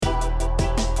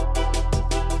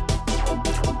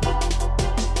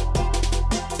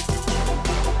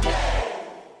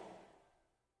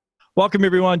Welcome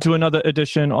everyone to another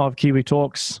edition of Kiwi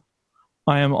Talks.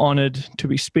 I am honored to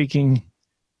be speaking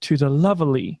to the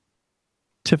lovely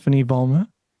Tiffany Vollmer,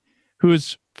 who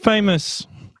is famous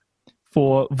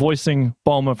for voicing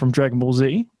Bulma from Dragonball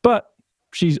Z, but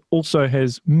she also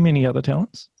has many other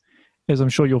talents, as I'm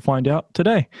sure you'll find out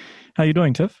today. How are you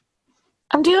doing, Tiff?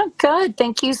 I'm doing good.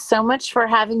 Thank you so much for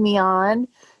having me on.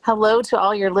 Hello to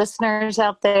all your listeners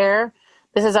out there.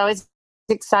 This is always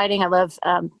exciting. I love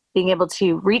being able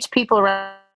to reach people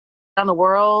around the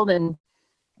world and,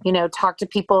 talk to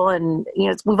people. And,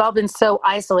 we've all been so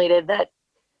isolated that,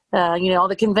 all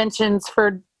the conventions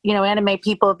for, anime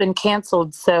people have been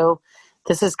canceled. So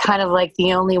this is kind of like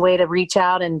the only way to reach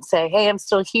out and say, hey, I'm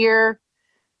still here.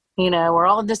 We're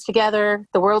all in this together.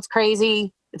 The world's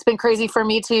crazy. It's been crazy for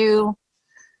me too.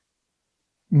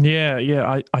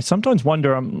 Yeah. I sometimes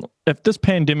wonder if this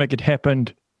pandemic had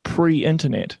happened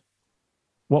pre-internet,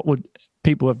 what would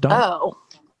people have done? Oh,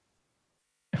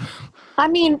 I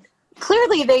mean,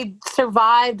 clearly they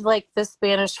survived like the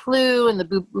Spanish flu and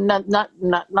the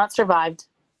not survived.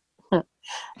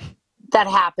 That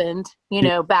happened,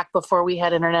 back before we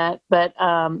had internet, but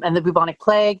and the bubonic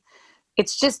plague.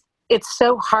 It's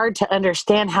so hard to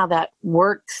understand how that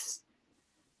works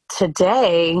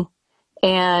today,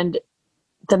 and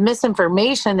the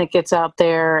misinformation that gets out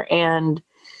there, and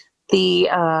the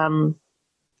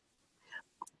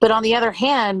but on the other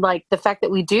hand, like the fact that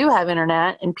we do have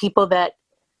internet and people that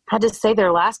had to say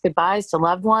their last goodbyes to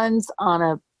loved ones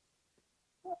on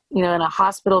in a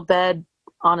hospital bed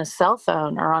on a cell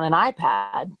phone or on an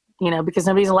iPad, because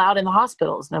nobody's allowed in the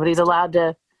hospitals. Nobody's allowed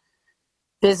to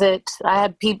visit.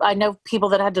 I know people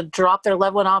that had to drop their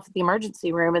loved one off at the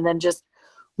emergency room and then just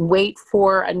wait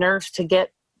for a nurse to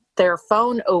get their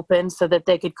phone open so that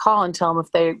they could call and tell them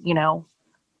if they,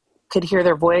 could hear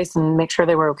their voice and make sure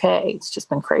they were okay. It's just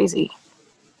been crazy.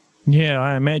 Yeah,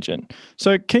 I imagine.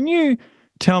 So can you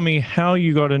tell me how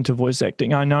you got into voice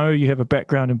acting? I know you have a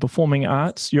background in performing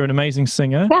arts. You're an amazing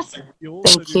singer. Yes,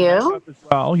 thank you.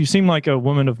 Well, you seem like a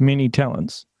woman of many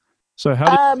talents. So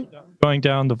how did you start going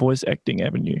down the voice acting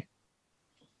avenue?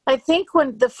 I think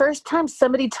when the first time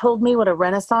somebody told me what a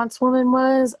Renaissance woman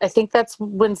was, I think that's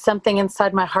when something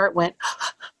inside my heart went,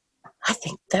 I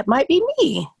think that might be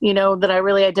me, that I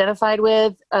really identified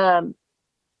with.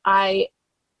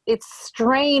 It's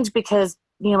strange because,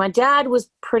 my dad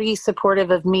was pretty supportive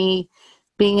of me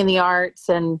being in the arts,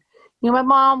 and, my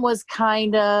mom was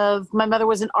my mother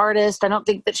was an artist. I don't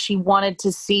think that she wanted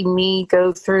to see me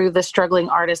go through the struggling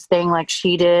artist thing like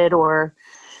she did, or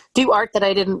do art that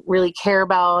I didn't really care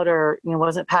about or,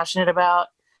 wasn't passionate about.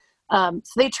 So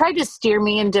they tried to steer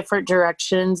me in different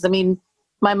directions. I mean,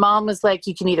 my mom was like,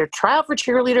 you can either try out for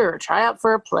cheerleader or try out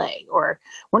for a play, or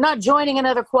we're not joining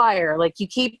another choir. Like, you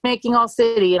keep making all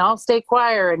city and all state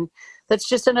choir, and that's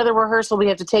just another rehearsal we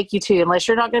have to take you to unless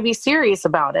you're not going to be serious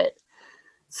about it.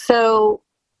 So,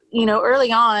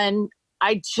 early on,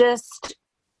 I just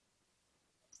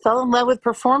fell in love with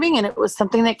performing, and it was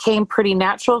something that came pretty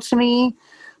natural to me.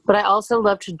 But I also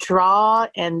love to draw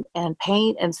and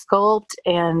paint and sculpt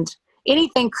and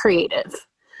anything creative.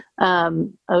 I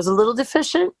was a little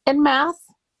deficient in math.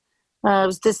 I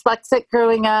was dyslexic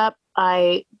growing up.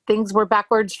 Things were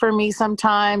backwards for me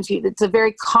sometimes. It's a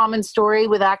very common story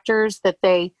with actors that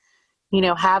they,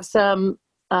 have some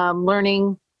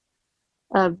learning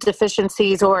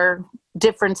deficiencies or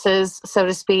differences, so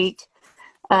to speak.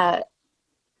 And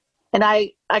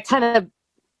I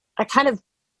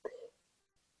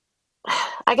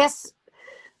guess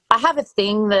I have a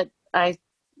thing that I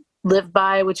live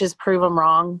by, which is prove them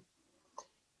wrong.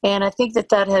 And I think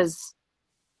that has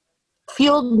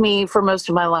fueled me for most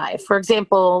of my life. For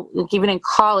example, even in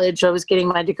college, I was getting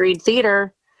my degree in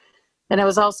theater, and I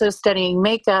was also studying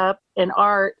makeup and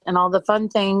art and all the fun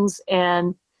things.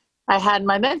 And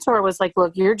my mentor was like,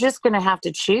 look, you're just going to have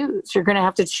to choose. You're going to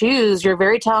have to choose. You're a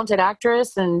very talented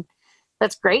actress, and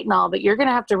that's great and all, but you're going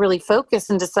to have to really focus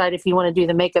and decide if you want to do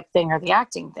the makeup thing or the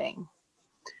acting thing.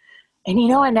 And,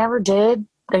 I never did.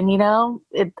 And,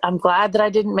 I'm glad that I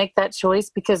didn't make that choice,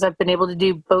 because I've been able to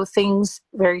do both things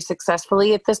very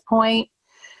successfully at this point.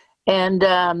 And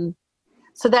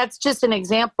so that's just an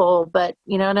example. But,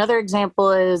 another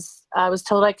example is I was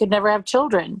told I could never have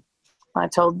children. I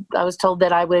was told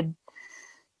that I would,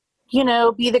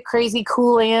 be the crazy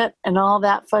cool aunt and all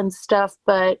that fun stuff.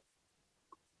 But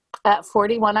at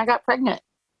 41, I got pregnant,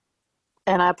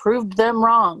 and I proved them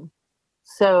wrong.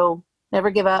 So never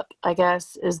give up, I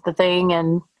guess, is the thing.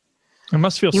 And it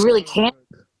must feel you really can't.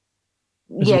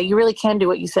 Yeah, you really can do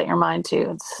what you set your mind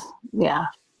to. Yeah.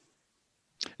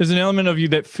 There's an element of you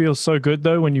that feels so good,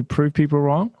 though, when you prove people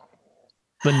wrong?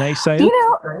 The naysayers?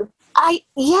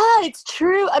 Yeah, it's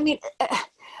true. I mean,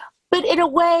 but in a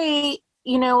way,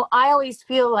 I always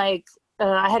feel like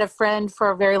I had a friend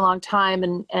for a very long time,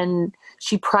 and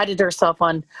she prided herself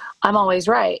on, I'm always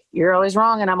right, you're always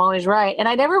wrong, and I'm always right. And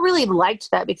I never really liked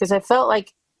that, because I felt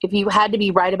like if you had to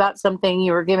be right about something,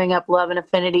 you were giving up love and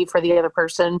affinity for the other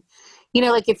person.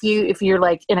 Like if you're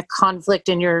like in a conflict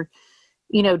and you're,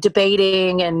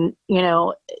 debating, and,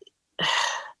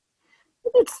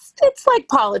 it's like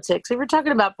politics. If you're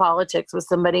talking about politics with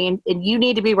somebody, and you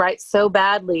need to be right so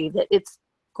badly that it's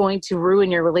going to ruin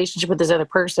your relationship with this other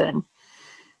person,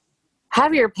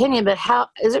 have your opinion, but how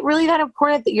is it really that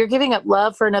important that you're giving up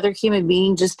love for another human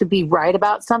being just to be right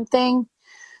about something?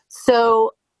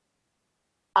 So,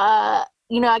 I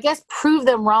guess prove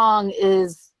them wrong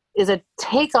is a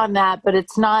take on that, but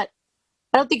it's not.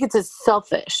 I don't think it's as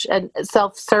selfish and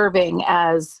self-serving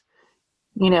as,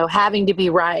 having to be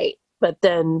right, but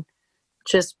then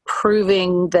just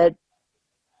proving that.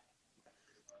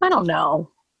 I don't know.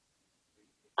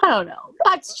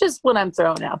 That's just what I'm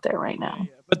throwing out there right now.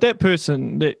 But that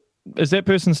person, is that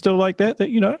person still like that,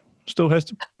 still has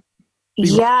to be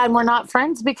Yeah, right? and we're not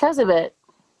friends because of it.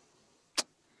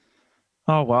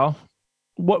 Oh, wow.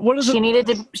 What is She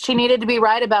it? needed to be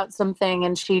right about something,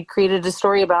 and she created a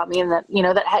story about me, and that,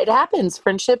 that it happens.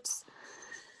 Friendships,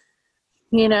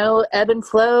 ebb and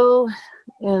flow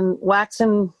and wax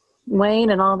and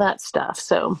wane and all that stuff.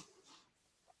 So,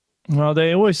 Well,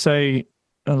 they always say,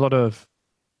 a lot of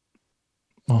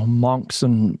monks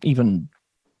and even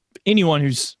anyone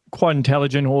who's quite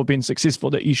intelligent or been successful,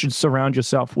 that you should surround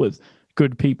yourself with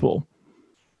good people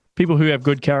who have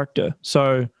good character.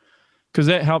 So, because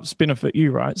that helps benefit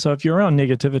you, right? So if you're around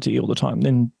negativity all the time,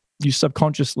 then you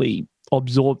subconsciously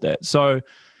absorb that. So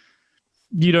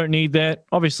you don't need that.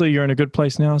 Obviously, you're in a good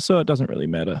place now, so it doesn't really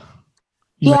matter.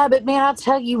 yeah, but man, I'll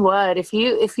tell you what, if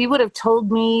you would have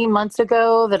told me months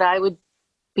ago that I would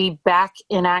be back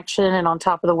in action and on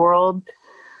top of the world,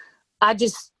 I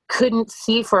just couldn't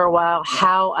see for a while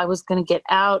how I was going to get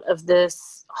out of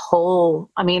this hole.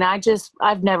 I mean, I've been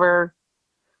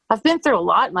through a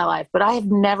lot in my life, but I have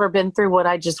never been through what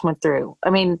I just went through. I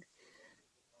mean,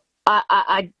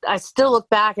 I still look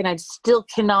back and I still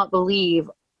cannot believe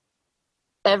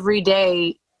every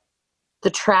day the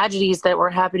tragedies that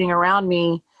were happening around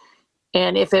me.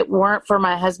 And if it weren't for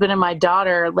my husband and my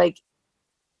daughter, like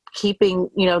keeping,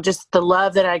 just the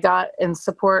love that I got and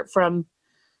support from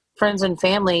friends and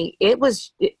family, I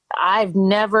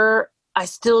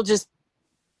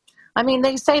mean,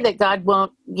 they say that God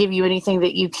won't give you anything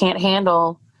that you can't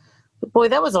handle. But boy,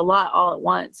 that was a lot all at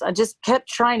once. I just kept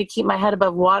trying to keep my head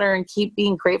above water and keep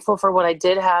being grateful for what I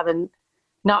did have, and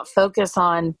not focus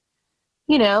on,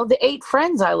 the 8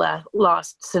 friends I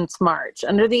lost since March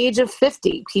under the age of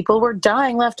 50. People were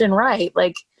dying left and right,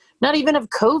 like not even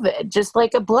of COVID, just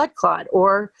like a blood clot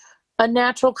or a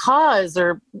natural cause,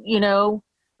 or,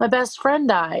 my best friend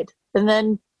died. And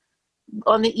then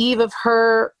on the eve of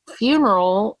her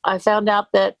funeral, I found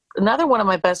out that another one of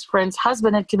my best friend's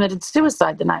husband had committed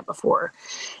suicide the night before.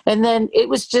 And then it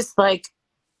was just like,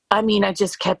 I mean, I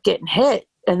just kept getting hit.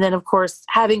 And then, of course,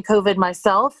 having COVID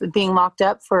myself and being locked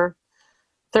up for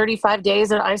 35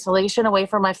 days in isolation away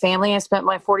from my family. I spent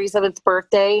my 47th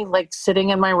birthday, like sitting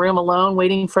in my room alone,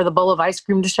 waiting for the bowl of ice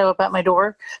cream to show up at my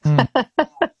door.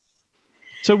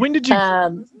 So when did you,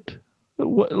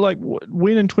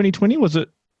 when in 2020, was it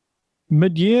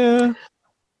mid-year?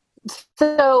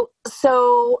 So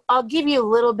I'll give you a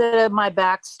little bit of my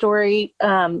backstory,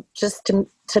 just to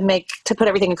put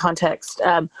everything in context.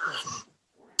 I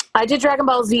did Dragon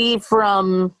Ball Z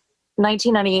from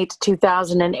 1998 to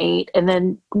 2008. And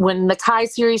then when the Kai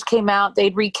series came out,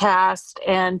 they'd recast.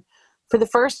 And for the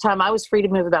first time, I was free to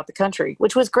move about the country,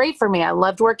 which was great for me. I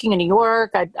loved working in New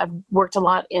York. I've worked a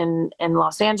lot in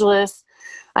Los Angeles.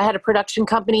 I had a production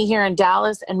company here in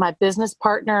Dallas, and my business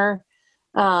partner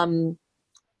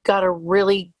got a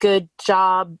really good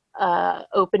job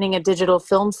opening a digital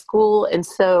film school. And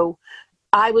so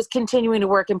I was continuing to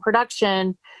work in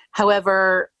production.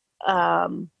 However,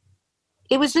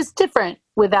 it was just different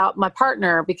without my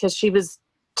partner, because she was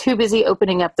too busy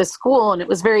opening up the school, and it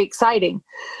was very exciting.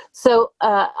 So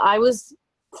I was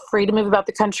free to move about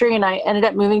the country, and I ended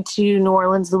up moving to New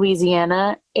Orleans,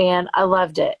 Louisiana, and I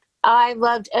loved it. I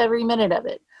loved every minute of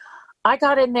it. I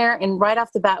got in there and right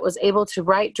off the bat was able to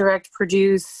write, direct,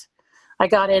 produce. I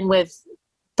got in with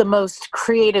the most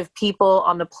creative people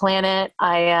on the planet.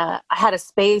 I had a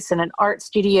space and an art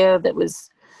studio that was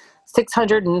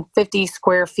 650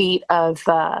 square feet of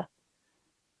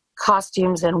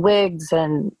costumes and wigs.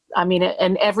 And I mean,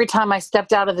 and every time I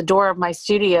stepped out of the door of my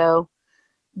studio,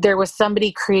 there was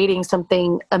somebody creating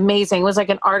something amazing. It was like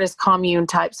an artist commune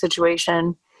type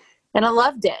situation. And I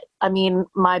loved it. I mean,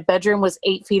 my bedroom was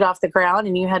 8 feet off the ground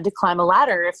and you had to climb a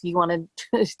ladder if you wanted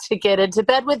to get into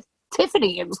bed with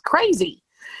Tiffany. It was crazy.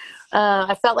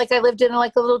 I felt like I lived in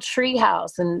like a little tree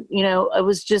house, and, you know, it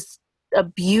was just a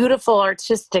beautiful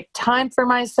artistic time for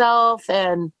myself.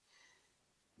 And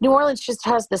New Orleans just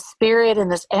has the spirit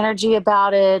and this energy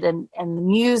about it, and the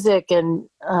music. And,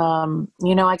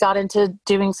 you know, I got into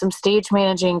doing some stage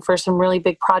managing for some really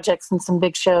big projects and some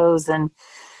big shows, and,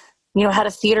 you know, had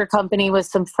a theater company with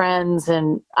some friends.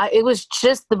 And it was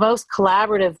just the most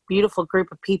collaborative, beautiful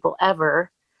group of people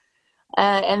ever.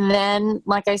 And then,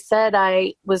 like I said,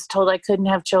 I was told I couldn't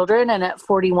have children. And at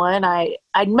 41,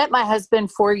 I'd met my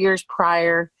husband 4 years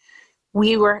prior.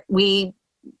 We were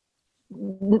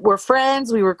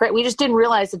friends. We were great. We just didn't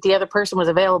realize that the other person was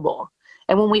available.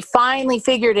 And when we finally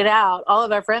figured it out, all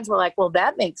of our friends were like, well,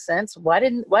 that makes sense. Why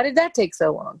did that take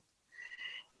so long?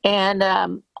 And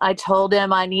I told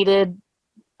him I needed,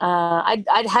 I'd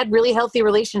had really healthy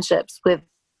relationships with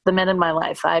the men in my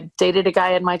life. I dated a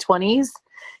guy in my 20s.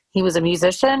 He was a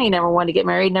musician. He never wanted to get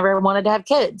married, never wanted to have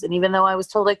kids. And even though I was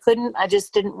told I couldn't, I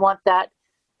just didn't want that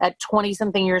at 20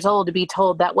 something years old to be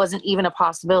told that wasn't even a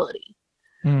possibility.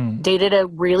 Dated a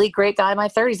really great guy in my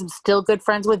 30s. I'm still good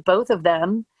friends with both of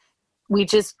them. We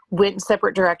just went in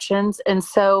separate directions. And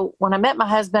so when I met my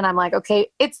husband, I'm like, okay,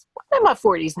 I'm in my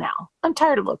 40s now. I'm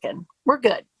tired of looking. We're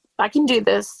good. I can do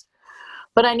this,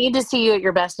 but I need to see you at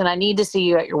your best, and I need to see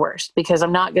you at your worst, because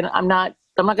I'm not going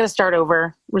to start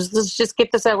over. Let's just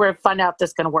get this over and find out if this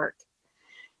is going to work.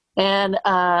 And,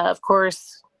 of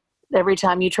course, every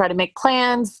time you try to make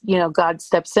plans, you know, God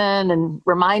steps in and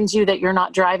reminds you that you're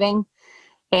not driving.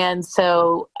 And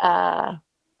so,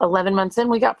 11 months in,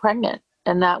 we got pregnant.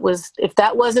 And if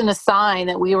that wasn't a sign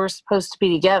that we were supposed to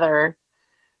be together,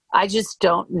 I just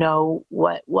don't know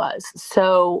what was.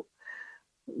 So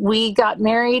we got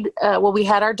married. We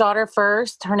had our daughter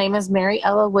first. Her name is Mary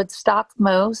Ella Woodstock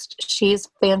Most. She's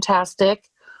fantastic.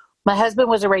 My husband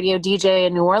was a radio DJ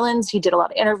in New Orleans. He did a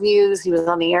lot of interviews. He was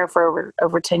on the air for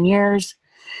over 10 years.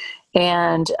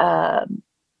 And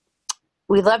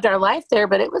we loved our life there,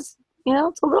 but it was, you know,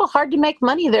 it's a little hard to make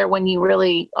money there when you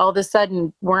really all of a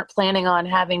sudden weren't planning on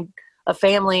having a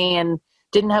family and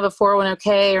didn't have a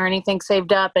 401k or anything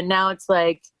saved up. And now it's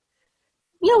like,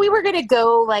 you know, we were going to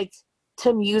go like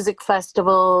to music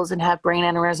festivals and have brain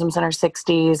aneurysms in our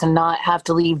 60s and not have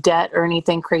to leave debt or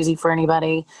anything crazy for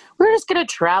anybody. We're just going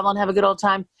to travel and have a good old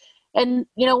time. And,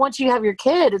 you know, once you have your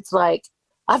kid, it's like,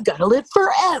 I've got to live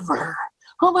forever.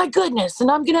 Oh my goodness. And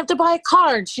I'm going to have to buy a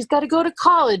car, and she's got to go to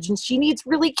college, and she needs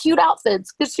really cute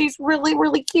outfits because she's really,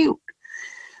 really cute.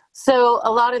 So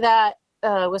a lot of that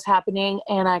was happening.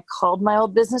 And I called my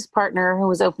old business partner who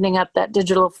was opening up that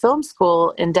digital film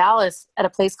school in Dallas at a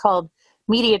place called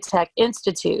Media Tech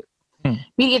Institute.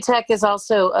 Media Tech is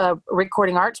also a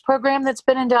recording arts program that's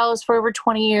been in Dallas for over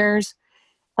 20 years.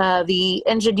 The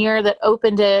engineer that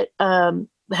opened it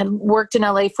had worked in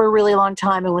LA for a really long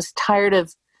time and was tired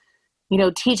of, you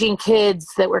know, teaching kids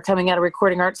that were coming out of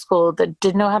recording arts school that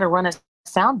didn't know how to run a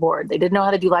soundboard. They didn't know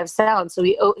how to do live sound. So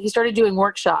he started doing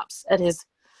workshops at his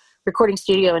recording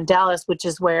studio in Dallas, which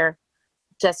is where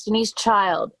Destiny's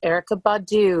Child, Erykah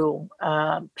Badu,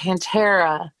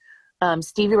 Pantera,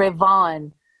 Stevie Ray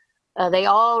Vaughan, they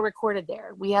all recorded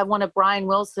there. We have one of Brian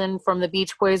Wilson from the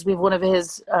Beach Boys. We have one of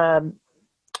his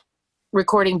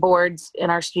recording boards in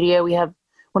our studio. We have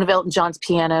one of Elton John's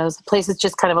pianos. The place is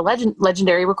just kind of a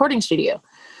legendary recording studio.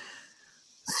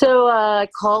 So I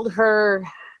called her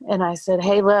and I said,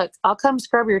 hey, look, I'll come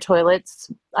scrub your toilets.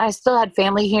 I still had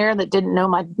family here that didn't know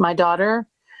my daughter.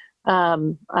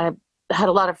 I had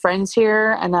a lot of friends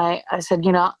here. And I said,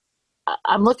 you know,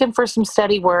 I'm looking for some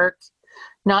steady work,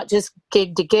 not just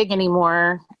gig to gig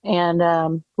anymore.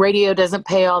 And radio doesn't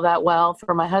pay all that well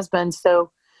for my husband.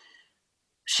 So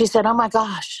she said, oh my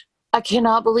gosh, I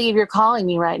cannot believe you're calling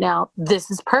me right now. This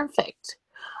is perfect.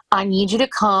 I need you to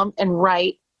come and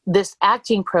write this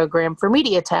acting program for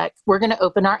Media Tech. We're going to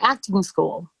open our acting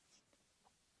school.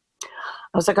 I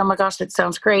was like, oh my gosh, that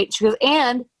sounds great. She goes,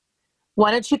 and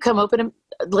why don't you come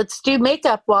let's do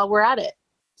makeup while we're at it.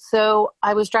 So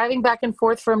I was driving back and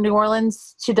forth from New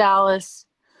Orleans to Dallas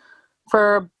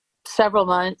for several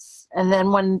months. And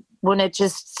then when it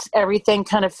just, everything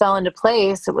kind of fell into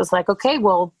place, it was like, okay,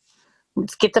 well,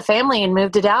 let's get the family and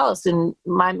move to Dallas. And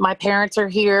my parents are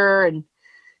here, and,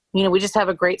 you know, we just have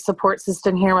a great support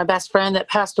system here. My best friend that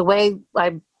passed away,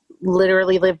 I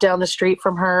literally lived down the street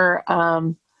from her.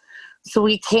 So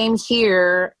we came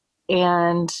here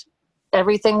and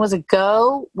everything was a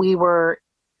go. We were,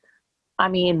 I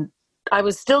mean, I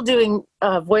was still doing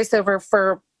voiceover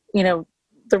for,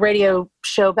 the radio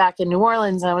show back in New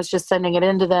Orleans. I was just sending it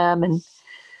into them, and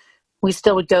we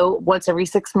still would go once every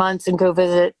 6 months and go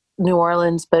visit New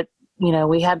Orleans. But,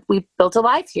 we built a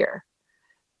life here.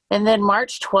 And then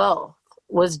March 12th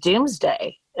was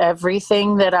doomsday.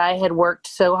 Everything that I had worked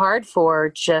so hard for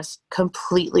just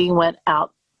completely went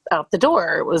out the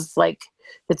door. It was like,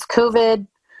 it's COVID.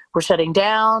 We're shutting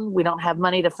down. We don't have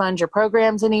money to fund your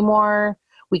programs anymore.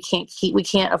 We can't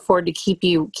afford to keep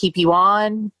you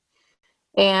on.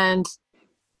 And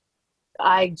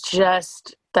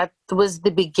that was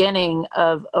the beginning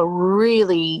of a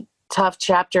really tough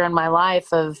chapter in my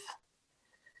life of,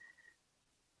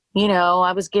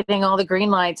 I was getting all the green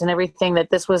lights and everything that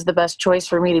this was the best choice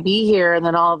for me to be here. And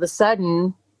then all of a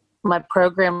sudden my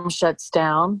program shuts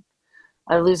down.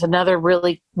 I lose another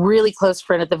really, really close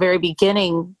friend at the very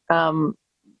beginning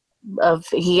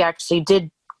he actually did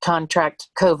contract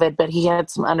COVID, but he had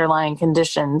some underlying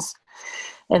conditions.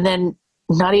 And then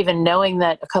not even knowing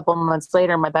that a couple months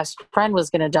later, my best friend was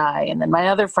going to die. And then my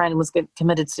other friend was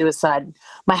committed suicide.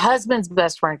 My husband's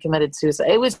best friend committed suicide.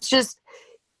 It was just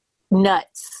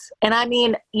nuts. And I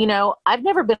mean, I've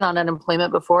never been on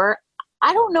unemployment before.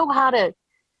 I don't know how to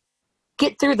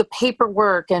get through the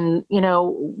paperwork. And,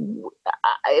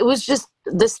 it was just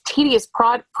this tedious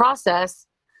process.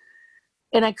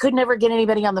 And I could never get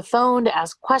anybody on the phone to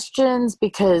ask questions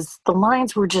because the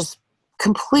lines were just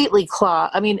completely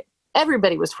clogged. I mean,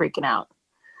 everybody was freaking out.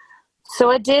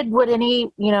 So I did what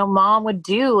any, mom would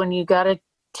do, and you got to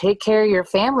take care of your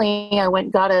family. I went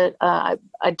and got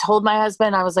I told my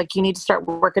husband, I was like, you need to start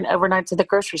working overnights at the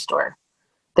grocery store.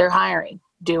 They're hiring.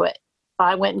 Do it.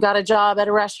 I went and got a job at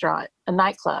a restaurant, a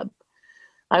nightclub.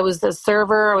 I was the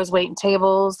server. I was waiting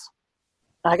tables.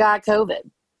 I got COVID.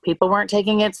 People weren't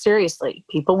taking it seriously.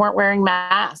 People weren't wearing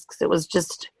masks. It was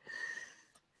just,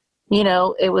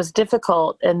 it was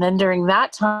difficult. And then during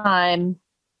that time,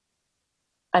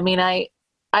 I mean, I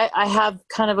have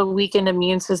kind of a weakened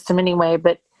immune system anyway,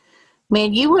 but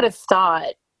man, you would have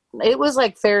thought it was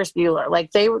like Ferris Bueller. Like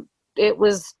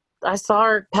I saw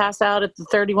her pass out at the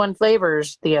 31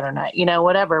 flavors the other night,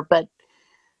 whatever. But,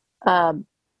 and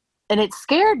it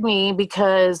scared me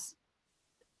because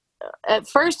at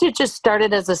first it just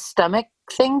started as a stomach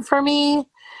thing for me.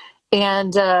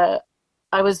 And,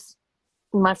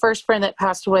 my first friend that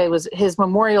passed away his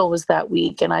memorial was that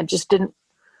week. And I just didn't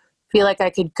feel like I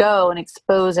could go and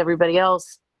expose everybody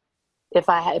else if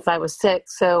I was sick.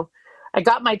 So I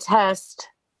got my test,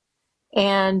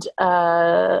 and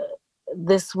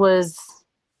this was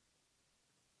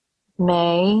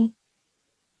May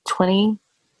 26th.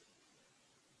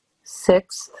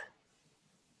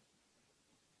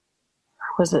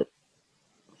 Was it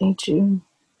May, June?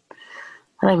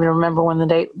 I don't even remember when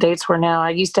the dates were now.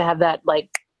 I used to have that like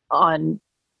on,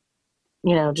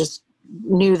 just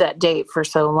knew that date for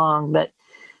so long. But,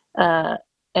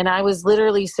 and I was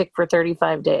literally sick for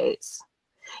 35 days.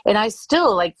 And I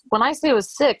still, like, when I say I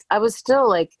was sick, I was still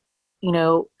like,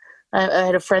 I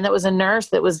had a friend that was a nurse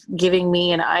that was giving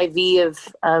me an IV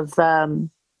of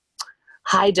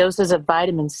high doses of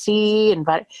vitamin C, and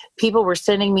people were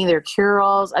sending me their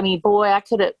cure-alls. I mean, boy,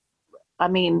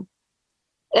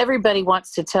 everybody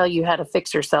wants to tell you how to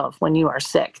fix yourself when you are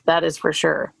sick. That is for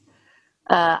sure.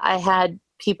 I had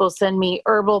people send me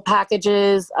herbal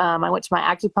packages. I went to my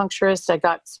acupuncturist. I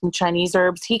got some Chinese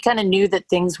herbs. He kind of knew that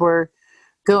things were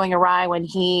going awry when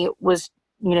he was,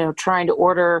 trying to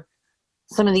order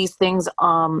some of these things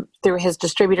through his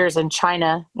distributors in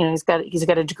China. He's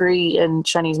got a degree in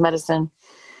Chinese medicine,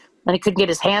 and he couldn't get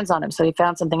his hands on them. So he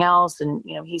found something else, and,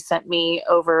 he sent me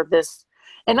over this.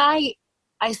 And I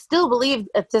still believe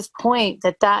at this point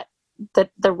that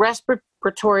the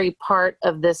respiratory part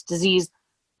of this disease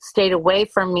stayed away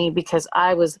from me because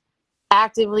I was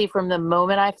actively, from the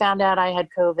moment I found out I had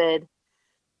COVID,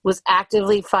 was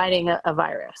actively fighting a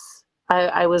virus.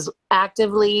 I was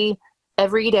actively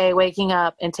every day waking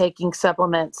up and taking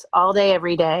supplements all day,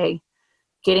 every day,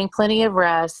 getting plenty of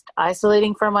rest,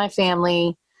 isolating from my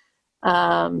family,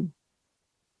 and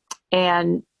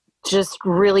just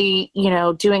really,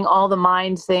 doing all the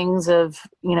mind things of,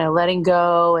 letting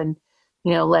go and,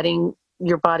 letting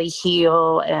your body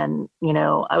heal. And,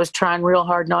 I was trying real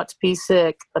hard not to be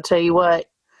sick. I'll tell you what,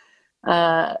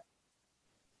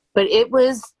 but it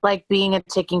was like being a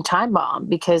ticking time bomb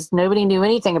because nobody knew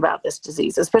anything about this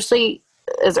disease, especially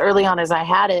as early on as I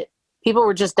had it. People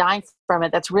were just dying from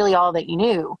it. That's really all that you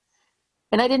knew.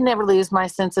 And I didn't ever lose my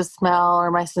sense of smell or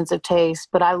my sense of taste,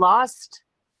 but I lost.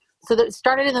 So that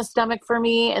started in the stomach for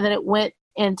me. And then it went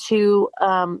into,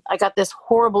 I got this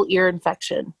horrible ear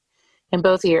infection in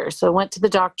both ears. So I went to the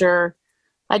doctor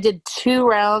I did 2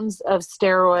 rounds of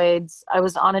steroids. I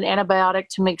was on an antibiotic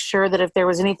to make sure that if there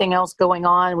was anything else going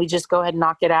on, we just go ahead and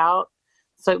knock it out.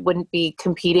 So it wouldn't be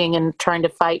competing and trying to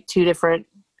fight 2 different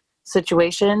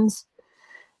situations.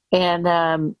 And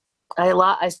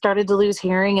I started to lose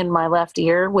hearing in my left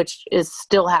ear, which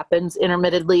still happens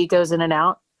intermittently, goes in and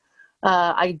out.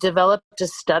 I developed a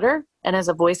stutter, and as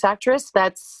a voice actress,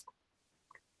 that's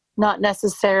not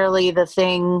necessarily the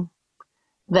thing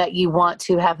that you want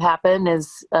to have happen,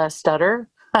 is a stutter.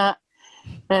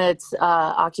 It's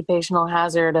occupational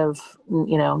hazard of,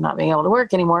 not being able to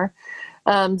work anymore.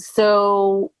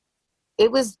 So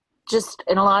it was just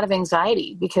in a lot of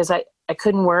anxiety because I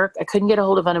couldn't work. I couldn't get a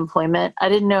hold of unemployment. I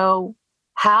didn't know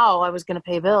how I was going to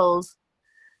pay bills.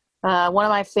 One of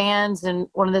my fans and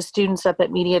one of the students up at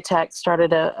Media Tech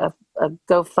started a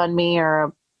GoFundMe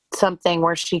or something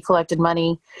where she collected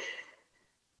money.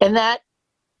 And that,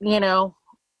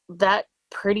 that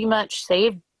pretty much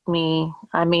saved me.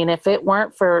 I mean, if it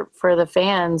weren't for the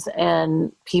fans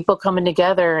and people coming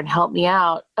together and help me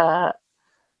out, I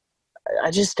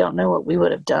just don't know what we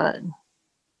would have done.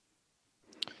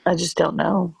 I just don't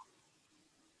know.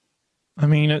 I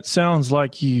mean, it sounds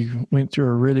like you went through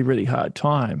a really, really hard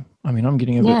time. I mean, I'm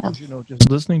getting a bit emotional just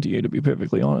listening to you, to be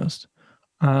perfectly honest.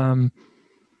 But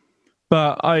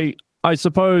I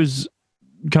suppose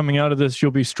coming out of this,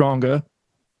 you'll be stronger.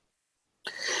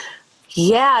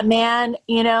 Yeah, man.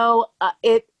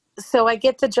 So I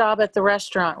get the job at the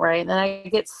restaurant, right? And then I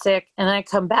get sick and then I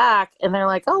come back and they're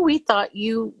like, "Oh, we thought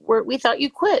you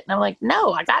quit." And I'm like,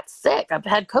 "No, I got sick. I've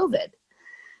had COVID."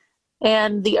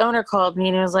 And the owner called me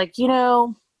and he was like, I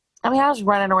was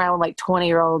running around with like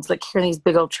 20-year-olds, like carrying these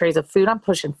big old trays of food. I'm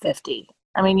pushing 50.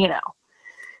 And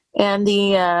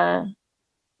the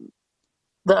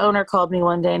owner called me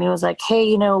one day and he was like,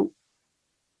 "Hey,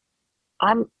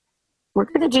 we're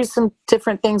going to do some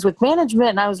different things with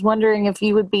management. And I was wondering if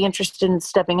you would be interested in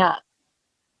stepping up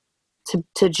to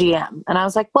GM." And I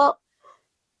was like, "Well,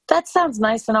 that sounds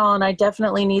nice and all. And I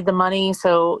definitely need the money.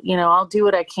 So, I'll do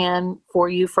what I can for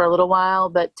you for a little while.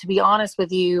 But to be honest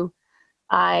with you,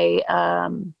 this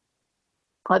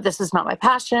is not my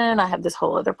passion. I have this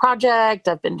whole other project.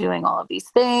 I've been doing all of these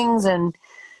things. And,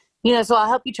 so I'll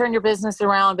help you turn your business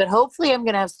around. But hopefully I'm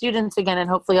going to have students again. And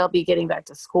hopefully I'll be getting back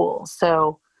to school."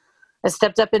 So I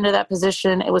stepped up into that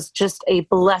position. It was just a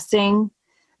blessing.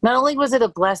 Not only was it a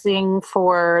blessing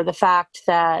for the fact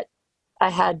that I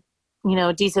had,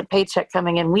 a decent paycheck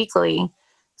coming in weekly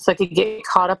so I could get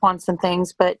caught up on some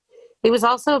things, but it was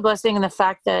also a blessing in the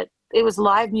fact that it was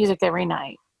live music every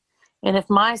night. And if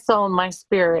my soul and my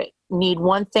spirit need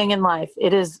one thing in life,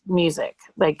 it is music.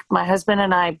 Like my husband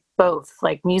and I both,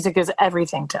 like music is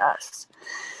everything to us.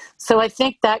 So I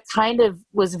think that kind of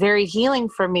was very healing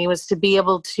for me, was to be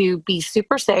able to be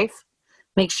super safe,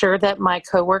 make sure that my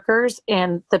coworkers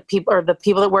and the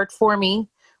people that worked for me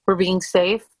were being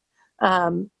safe.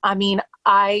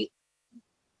 I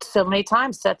so many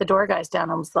times set the door guys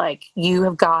down. I was like,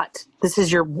 this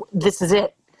is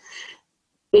it.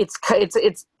 It's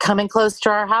coming close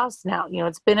to our house now.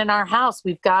 It's been in our house.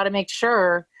 We've got to make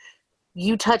sure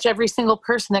you touch every single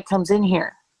person that comes in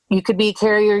here. You could be a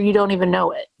carrier. You don't even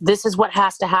know it. This is what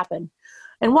has to happen.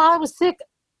 And while I was sick,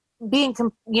 being,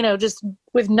 just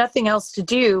with nothing else to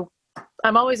do,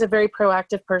 I'm always a very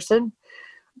proactive person.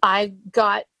 I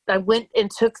went and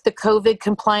took the COVID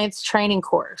compliance training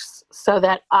course so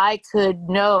that I could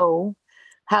know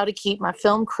how to keep my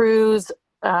film crews,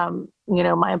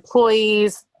 my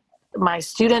employees, my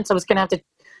students. I was going to have to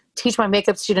teach my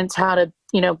makeup students how to,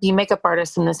 be makeup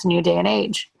artists in this new day and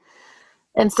age.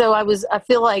 And so I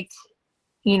feel like,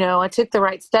 I took the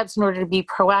right steps in order to be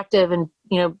proactive and,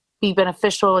 be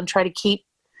beneficial and try to keep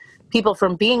people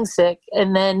from being sick.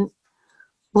 And then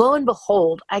lo and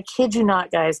behold, I kid you not,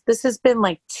 guys, this has been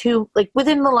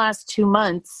within the last 2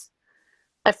 months,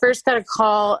 I first got a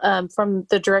call from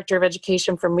the director of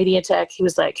education from Media Tech. He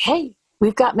was like, "Hey,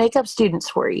 we've got makeup students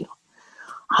for you."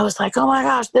 I was like, "Oh my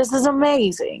gosh, this is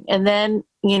amazing." And then,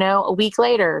 a week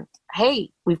later,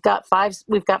 "Hey, we've got five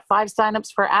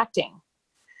signups for acting."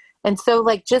 And so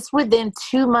just within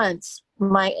 2 months,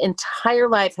 my entire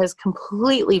life has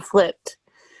completely flipped.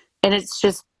 And it's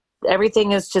just,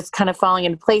 everything is just kind of falling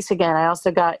into place again. I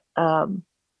also got, I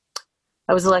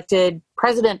was elected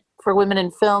president for Women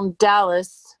in Film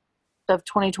Dallas of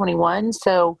 2021.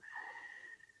 So,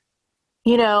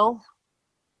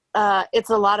 it's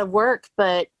a lot of work,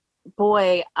 but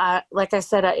boy, like I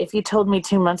said, if you told me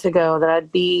 2 months ago that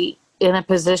I'd be in a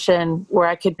position where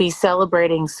I could be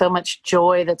celebrating so much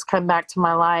joy that's come back to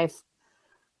my life,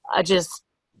 I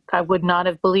would not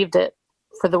have believed it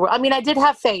for the world. I mean, I did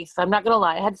have faith. I'm not going to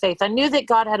lie. I had faith. I knew that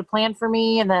God had a plan for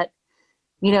me and that,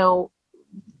 you know,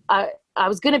 I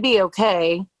was going to be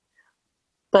okay.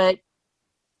 But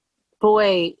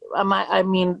boy, I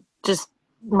mean, just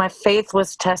my faith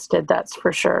was tested. That's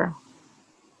for sure.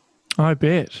 I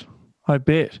bet.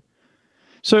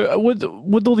 So with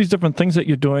all these different things that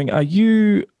you're doing, are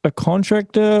you a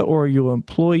contractor or are you an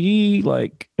employee?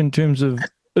 Like in terms of,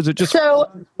 is it just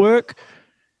work?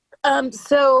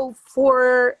 So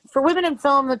for Women in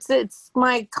Film, it's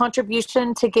my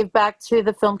contribution to give back to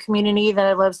the film community that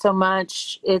I love so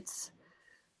much.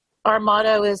 Our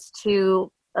motto is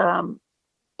to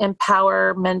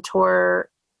empower, mentor,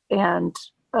 and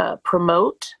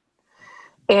promote.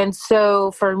 And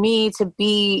so for me to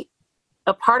be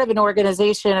a part of an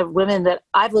organization of women that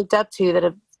I've looked up to that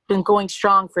have been going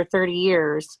strong for 30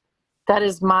 years, that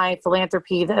is my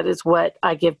philanthropy. That is what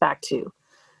I give back to.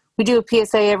 We do a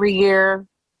PSA every year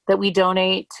that we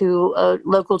donate to a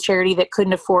local charity that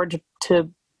couldn't afford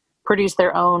to produce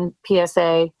their own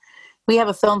PSA. We have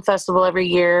a film festival every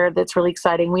year that's really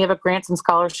exciting. We have a grants and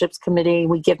scholarships committee.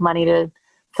 We give money to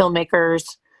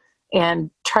filmmakers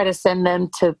and try to send them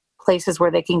to places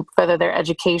where they can further their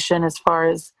education as far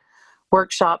as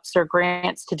workshops or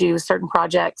grants to do certain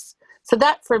projects. So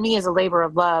that for me is a labor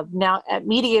of love. Now at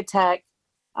Media Tech,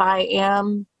 I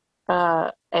am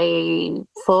a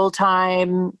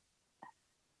full-time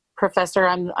professor.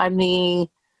 I'm the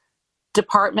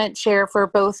department chair for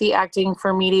both the acting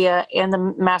for media and the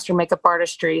master makeup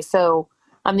artistry. So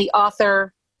I'm the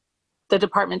author, the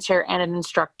department chair, and an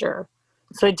instructor.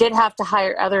 So I did have to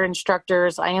hire other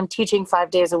instructors. I am teaching 5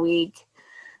 days a week,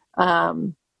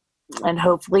 and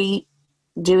hopefully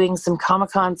doing some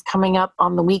Comic-Cons coming up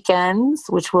on the weekends,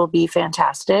 which will be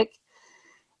fantastic.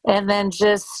 And then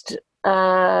just,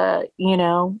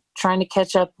 trying to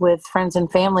catch up with friends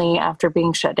and family after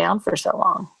being shut down for so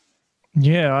long.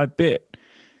 Yeah, I bet.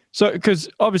 So, because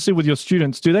obviously with your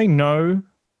students, do they know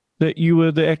that you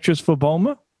were the actress for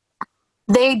Bulma?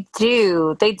 They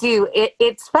do.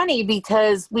 It's funny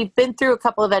because we've been through a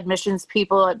couple of admissions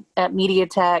people at Media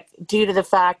Tech due to the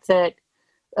fact that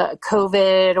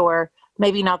COVID or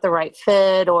maybe not the right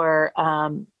fit or,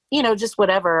 just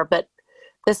whatever. But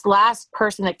this last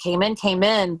person that came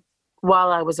in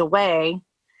while I was away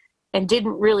and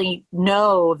didn't really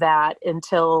know that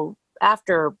until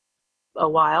after a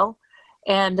while.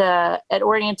 And at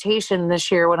orientation this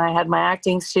year, when I had my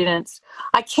acting students,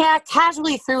 I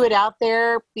casually threw it out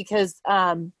there because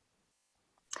the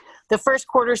first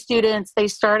quarter students, they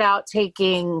start out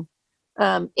taking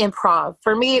improv.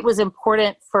 For me, it was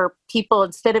important for people,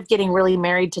 instead of getting really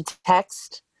married to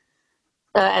text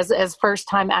as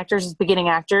first-time actors, as beginning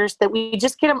actors, that we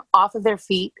just get them off of their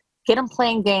feet, get them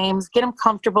playing games, get them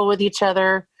comfortable with each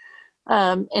other,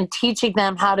 and teaching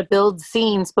them how to build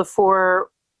scenes before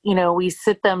we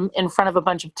sit them in front of a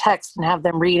bunch of text and have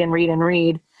them read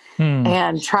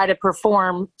and try to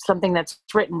perform something that's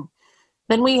written.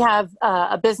 Then we have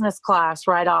a business class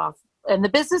right off. And the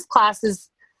business class is,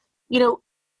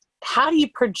 how do you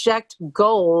project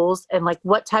goals and like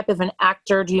what type of an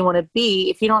actor do you want to be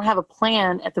if you don't have a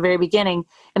plan at the very beginning?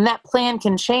 And that plan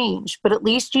can change, but at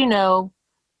least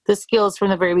the skills from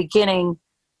the very beginning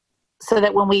so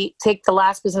that when we take the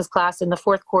last business class in the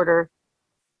fourth quarter,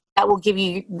 that will give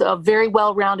you a very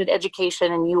well-rounded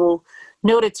education, and you will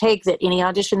know to take that any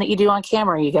audition that you do on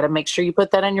camera, you got to make sure you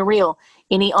put that on your reel.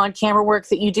 Any on-camera work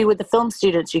that you do with the film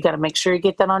students, you got to make sure you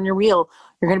get that on your reel.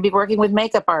 You're going to be working with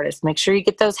makeup artists. Make sure you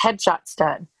get those headshots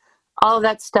done. All of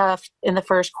that stuff in the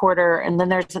first quarter. And then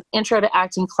there's an intro to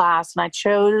acting class, and I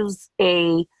chose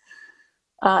an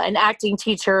acting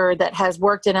teacher that has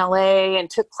worked in LA and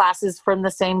took classes from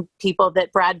the same people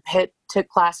that Brad Pitt took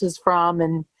classes from,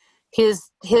 and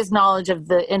his knowledge of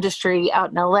the industry out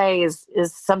in LA is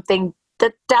something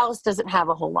that Dallas doesn't have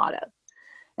a whole lot of.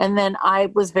 And then I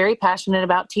was very passionate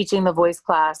about teaching the voice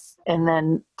class and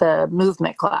then the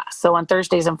movement class. So on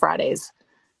Thursdays and Fridays,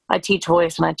 I teach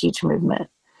voice and I teach movement.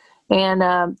 And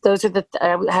those are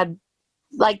I had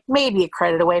like maybe a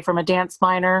credit away from a dance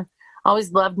minor. I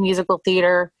always loved musical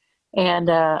theater. And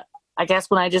I guess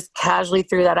when I just casually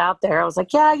threw that out there, I was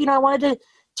like, yeah, I wanted to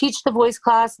teach the voice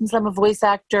class since I'm a voice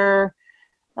actor.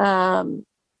 And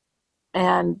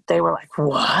they were like,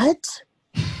 what?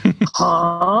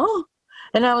 Huh?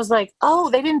 And I was like, oh,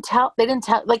 they didn't tell,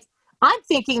 like, I'm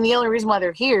thinking the only reason why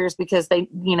they're here is because they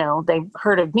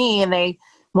heard of me and they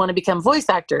want to become voice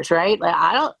actors, right? Like,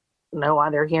 I don't know why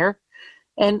they're here.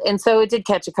 And so it did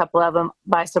catch a couple of them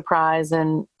by surprise,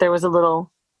 and there was a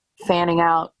little fanning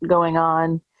out going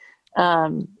on.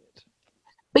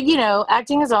 But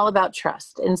acting is all about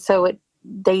trust. And so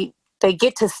they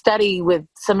get to study with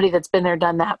somebody that's been there,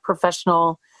 done that,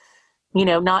 professional,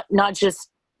 not just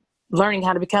learning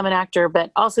how to become an actor,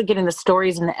 but also getting the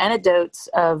stories and the anecdotes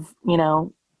of,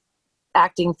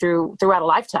 acting throughout a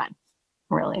lifetime,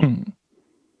 really.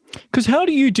 Because how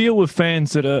do you deal with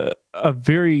fans that are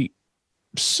very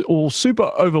or super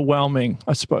overwhelming,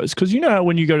 I suppose? Because how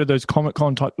when you go to those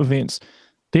Comic-Con type events,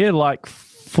 they're like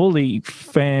fully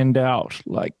fanned out.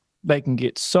 Like they can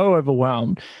get so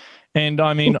overwhelmed. And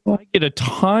I mean, I get a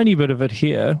tiny bit of it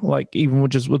here, like even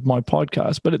just with my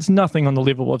podcast, but it's nothing on the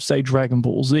level of, say, Dragon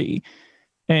Ball Z.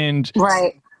 And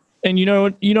right. And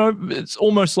it's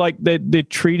almost like they're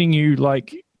treating you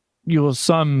like you're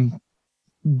some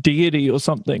deity or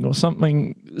something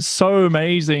so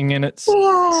amazing, and it's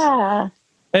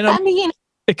And I mean,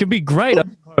 it can be great, I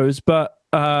suppose, but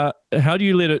how do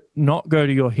you let it not go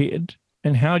to your head,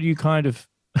 and how do you kind of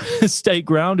stay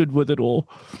grounded with it all?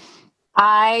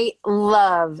 I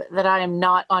love that I am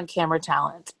not on camera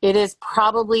talent. It is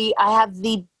probably, I have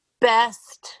the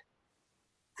best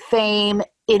fame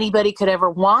anybody could ever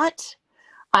want.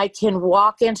 I can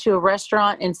walk into a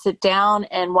restaurant and sit down,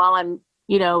 and while I'm,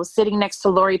 sitting next to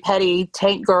Lori Petty,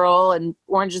 Tank Girl, and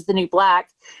Orange is the New Black,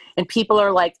 and people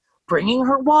are like bringing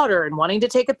her water and wanting to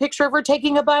take a picture of her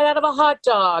taking a bite out of a hot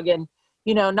dog, and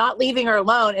not leaving her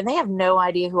alone, and they have no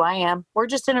idea who I am. We're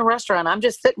just in a restaurant. I'm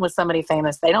just sitting with somebody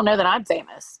famous. They don't know that I'm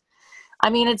famous. I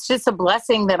mean, it's just a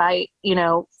blessing that I,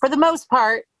 for the most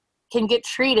part, can get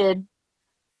treated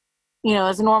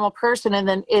as a normal person. And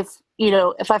then if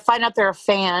I find out they're a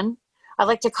fan, I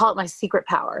like to call it my secret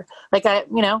power. Like I've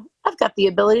got the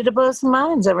ability to blow some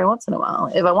minds every once in a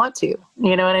while if I want to,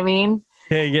 you know what I mean?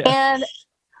 Yeah. And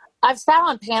I've sat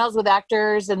on panels with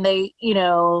actors, and they,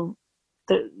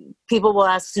 the people will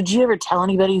ask, did you ever tell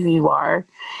anybody who you are?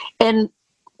 And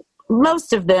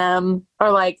most of them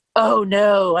are like, oh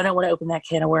no, I don't want to open that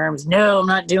can of worms. No, I'm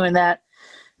not doing that.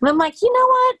 And I'm like, you know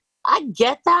what? I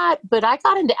get that, but I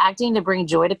got into acting to bring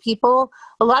joy to people.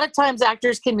 A lot of times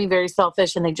actors can be very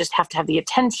selfish, and they just have to have the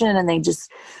attention, and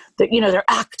they're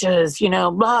actors,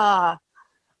 blah.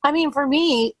 I mean, for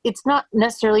me, it's not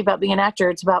necessarily about being an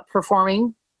actor. It's about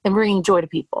performing and bringing joy to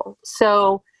people.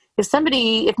 So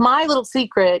if my little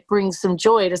secret brings some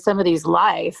joy to somebody's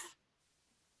life,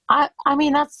 I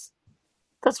mean, that's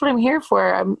what I'm here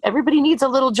for. Everybody needs a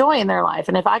little joy in their life.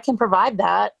 And if I can provide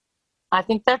that, I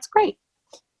think that's great.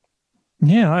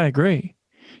 Yeah, I agree.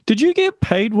 Did you get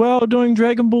paid well doing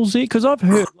Dragon Ball Z? Because I've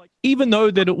heard, even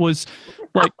though that it was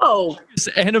like this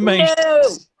animation. No.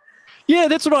 Yeah,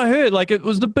 that's what I heard. Like it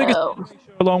was the biggest show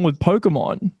along with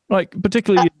Pokemon, like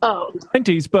particularly in the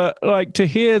 90s. But like to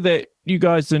hear that you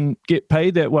guys didn't get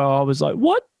paid that well, I was like,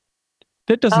 what?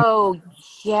 That doesn't. Oh,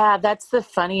 yeah, that's the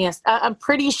funniest. I'm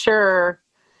pretty sure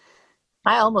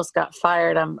I almost got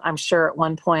fired. I'm sure at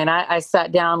one point I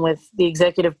sat down with the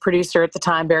executive producer at the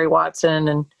time, Barry Watson,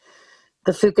 and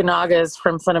the Fukunagas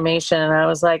from Funimation. And I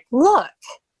was like, look,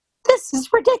 this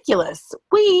is ridiculous.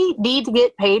 We need to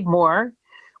get paid more.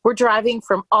 We're driving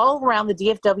from all around the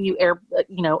DFW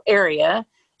area.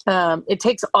 It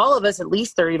takes all of us at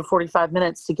least 30 to 45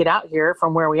 minutes to get out here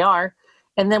from where we are.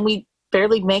 And then we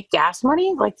barely make gas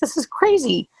money. Like, this is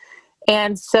crazy.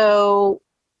 And so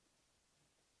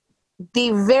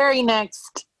the very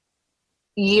next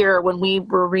year when we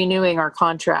were renewing our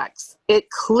contracts, it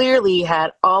clearly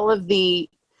had all of the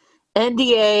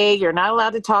NDA, you're not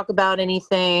allowed to talk about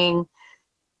anything.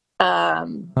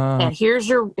 And here's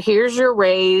your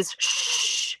raise.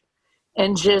 Shh.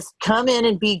 And just come in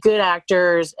and be good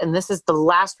actors. And this is the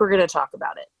last we're going to talk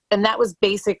about it. And that was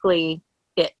basically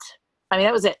it. I mean,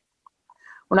 that was it.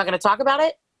 We're not going to talk about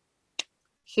it.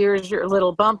 Here's your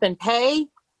little bump in pay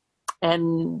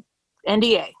and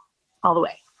NDA all the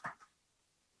way.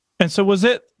 And so was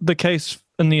that the case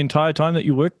in the entire time that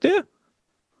you worked there?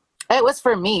 It was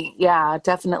for me. Yeah,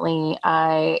 definitely.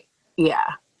 I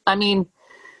mean,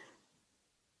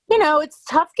 it's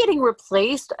tough getting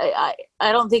replaced. I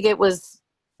don't think it was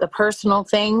a personal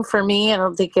thing for me. I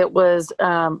don't think it was,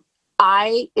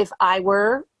 if I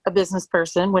were a business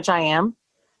person, which I am,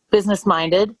 business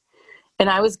minded, and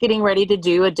I was getting ready to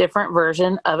do a different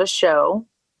version of a show,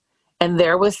 and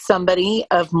there was somebody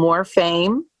of more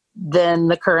fame than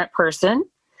the current person,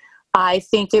 I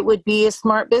think it would be a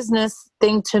smart business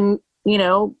thing to,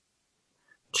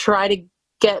 try to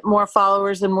get more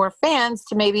followers and more fans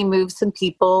to maybe move some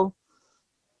people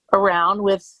around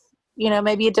with,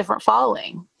 maybe a different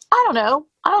following. I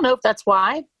don't know if that's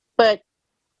why, but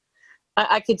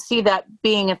I could see that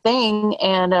being a thing.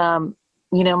 And,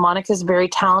 Monica's very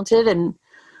talented, and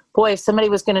boy, if somebody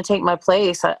was going to take my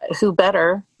place, who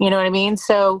better, you know what I mean?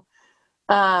 So,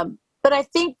 but I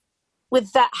think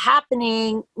with that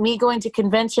happening, me going to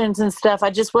conventions and stuff,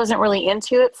 I just wasn't really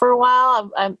into it for a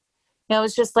while. It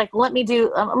was just like, let me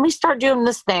start doing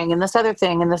this thing and this other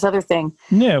thing and this other thing.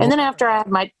 Yeah. And then after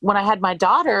when I had my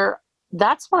daughter,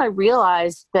 that's when I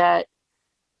realized that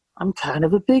I'm kind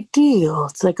of a big deal.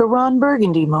 It's like a Ron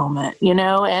Burgundy moment,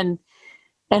 and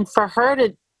for her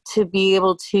to be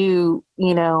able to,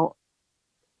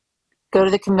 go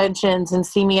to the conventions and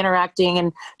see me interacting,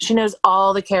 and she knows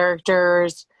all the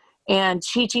characters, and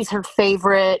Chi-Chi's her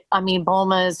favorite. I mean,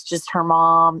 Bulma is just her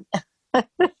mom.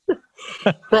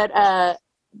 But, I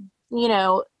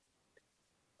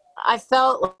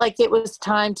felt like it was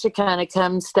time to kind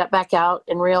of step back out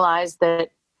and realize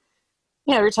that,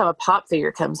 every time a pop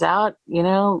figure comes out,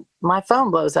 my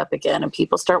phone blows up again and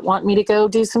people start wanting me to go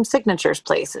do some signatures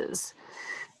places.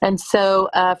 And so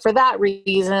for that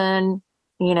reason,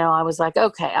 I was like,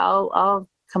 okay, I'll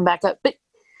come back up. But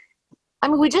I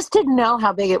mean, we just didn't know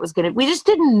how big it was going to, we just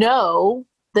didn't know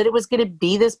that it was going to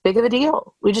be this big of a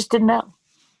deal. We just didn't know.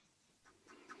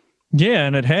 Yeah,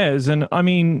 and it has. And I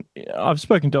mean, I've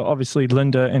spoken to obviously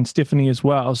Linda and Stephanie as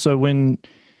well. So when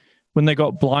they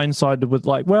got blindsided with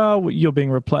like, well, you're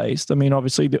being replaced. I mean,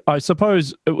 obviously, I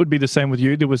suppose it would be the same with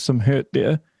you. There was some hurt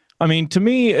there. I mean, to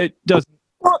me, it doesn't.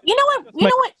 Well, you know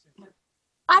what?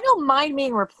 I don't mind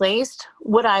being replaced.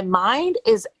 What I mind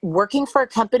is working for a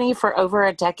company for over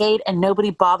a decade and nobody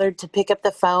bothered to pick up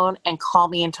the phone and call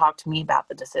me and talk to me about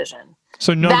the decision.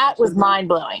 So that was mind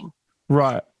blowing.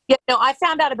 Right. Yeah, no, I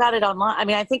found out about it online. I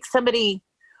mean, I think somebody,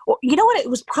 you know what? It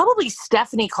was probably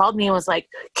Stephanie called me and was like,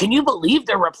 "Can you believe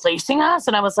they're replacing us?"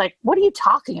 And I was like, "What are you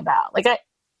talking about?" Like, I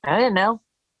didn't know.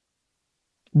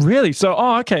 Really? So,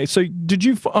 okay. So did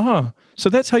you, so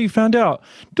that's how you found out.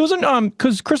 Doesn't,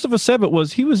 cause Christopher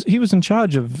Sabat he was in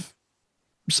charge of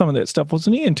some of that stuff,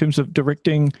 wasn't he? In terms of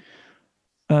directing,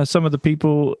 some of the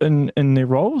people in their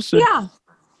roles. Yeah.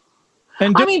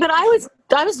 And but I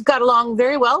got along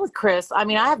very well with Chris. I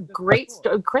mean, I have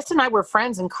Chris and I were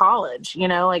friends in college,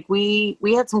 like we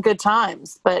had some good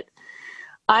times, but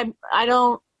I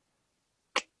don't,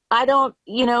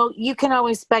 you can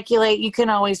always speculate. You can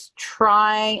always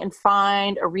try and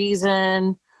find a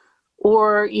reason,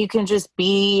 or you can just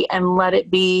be and let it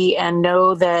be and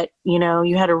know that,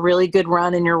 you had a really good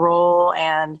run in your role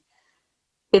and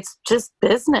it's just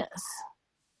business,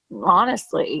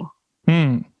 honestly.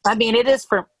 I mean, it is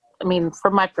from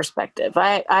my perspective,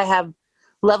 I have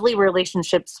lovely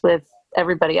relationships with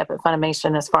everybody up at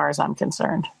Funimation as far as I'm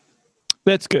concerned.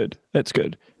 That's good.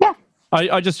 Yeah.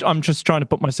 I'm just trying to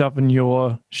put myself in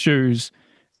your shoes,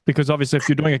 because obviously if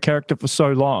you're doing a character for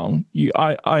so long,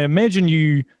 I imagine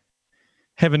you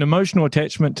have an emotional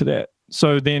attachment to that.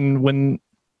 So then when...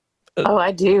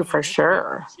 I do, for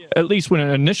sure. At least when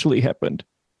it initially happened,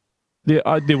 there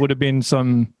would have been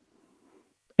some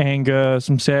anger,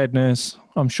 some sadness,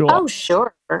 I'm sure. Oh,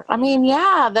 sure. I mean,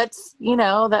 yeah, that's,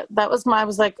 that was I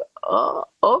was like, oh,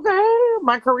 okay,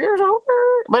 my career's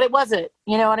over. But it wasn't,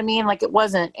 you know what I mean? Like, it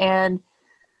wasn't. And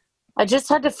I just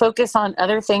had to focus on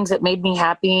other things that made me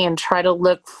happy and try to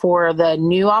look for the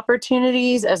new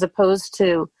opportunities as opposed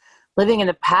to living in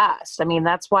the past. I mean,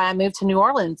 that's why I moved to New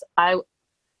Orleans. I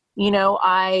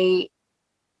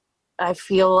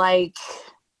feel like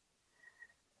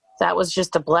that was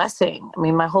just a blessing. I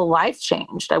mean, my whole life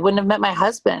changed. I wouldn't have met my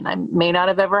husband. I may not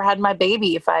have ever had my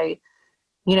baby if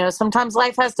sometimes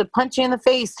life has to punch you in the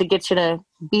face to get you to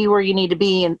be where you need to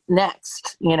be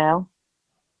next.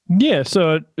 Yeah,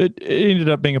 so it ended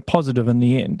up being a positive in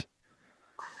the end.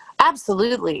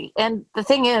 Absolutely. And the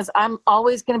thing is, I'm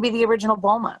always going to be the original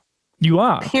Bulma. You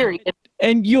are. Period.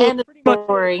 And you're end of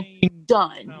story,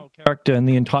 done. Character in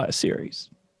the entire series.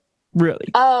 Really.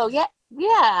 Oh, yeah.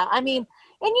 Yeah. I mean,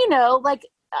 and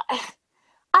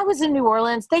I was in New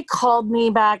Orleans. They called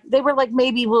me back. They were like,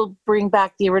 maybe we'll bring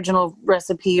back the original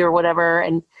recipe or whatever.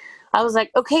 And I was like,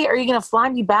 okay, are you going to fly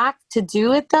me back to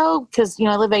do it though? Because,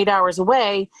 I live 8 hours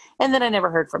away. And then I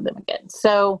never heard from them again.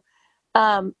 So,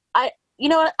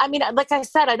 like I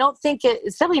said, I don't think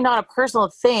it's definitely not a personal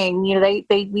thing.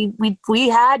 We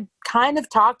had kind of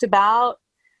talked about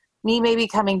me maybe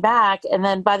coming back. And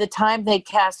then by the time they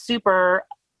cast Super,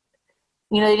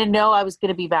 they didn't know I was going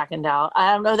to be back in Dallas.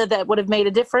 I don't know that would have made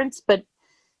a difference, but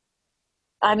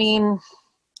I mean,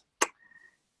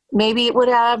 maybe it would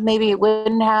have, maybe it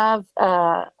wouldn't have.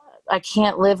 I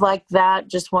can't live like that.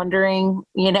 Just wondering,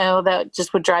 that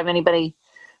just would drive anybody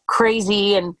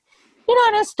crazy. And,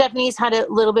 I know Stephanie's had a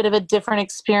little bit of a different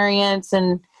experience,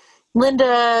 and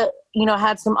Linda,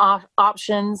 had some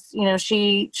options.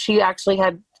 She actually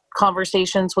had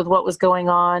conversations with what was going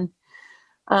on.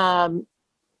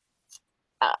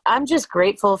 I'm just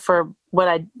grateful for what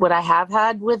I have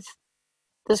had with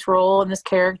this role and this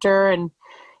character. And,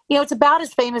 it's about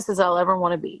as famous as I'll ever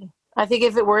want to be. I think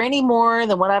if it were any more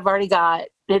than what I've already got,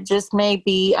 it just may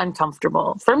be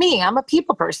uncomfortable. For me, I'm a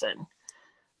people person. I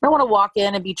don't want to walk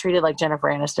in and be treated like Jennifer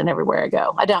Aniston everywhere I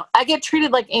go. I don't. I get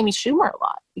treated like Amy Schumer a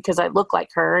lot because I look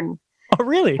like her. And oh,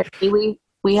 really?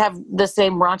 We have the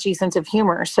same raunchy sense of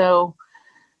humor. So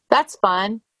that's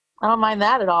fun. I don't mind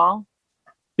that at all.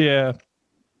 Yeah.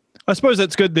 I suppose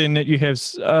that's good then that you have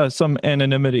some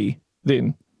anonymity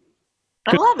then.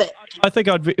 I love it. I think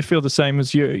I'd feel the same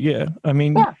as you. Yeah. I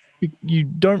mean, you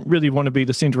don't really want to be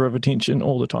the center of attention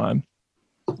all the time.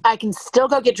 I can still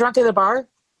go get drunk at the bar.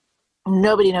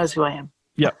 Nobody knows who I am.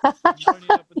 Yeah. You don't end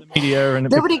up in the media and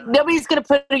nobody's going to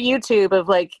put a YouTube of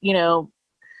like,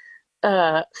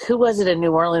 who was it in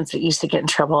New Orleans that used to get in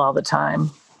trouble all the time?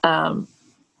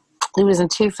 He was in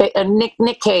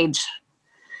Nick Cage.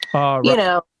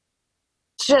 Right.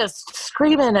 Just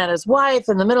screaming at his wife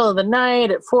in the middle of the night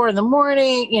at 4 a.m,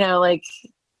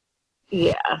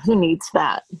 who needs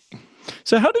that?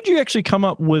 So how did you actually come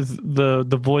up with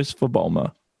the voice for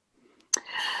Bulma?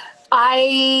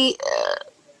 I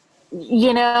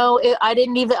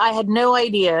had no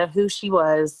idea who she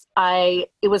was.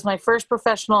 It was my first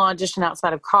professional audition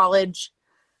outside of college.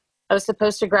 I was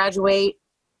supposed to graduate,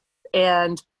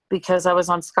 and because I was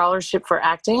on scholarship for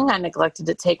acting, I neglected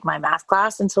to take my math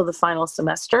class until the final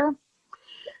semester.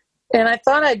 And I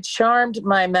thought I'd charmed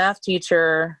my math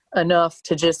teacher enough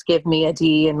to just give me a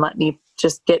D and let me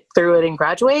just get through it and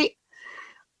graduate.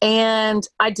 And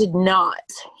I did not.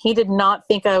 He did not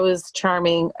think I was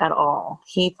charming at all.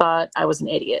 He thought I was an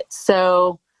idiot.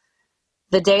 So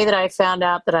the day that I found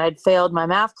out that I had failed my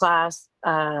math class,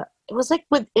 it was like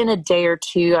within a day or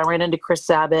two, I ran into Chris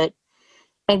Sabat.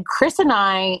 And Chris and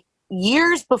I,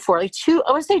 years before, 2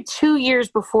 years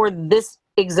before this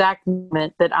exact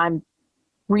moment that I'm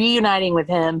reuniting with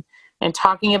him and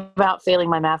talking about failing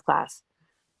my math class,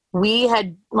 we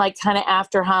had kind of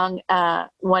after hung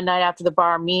one night after the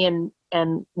bar, me and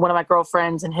one of my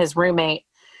girlfriends and his roommate.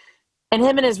 And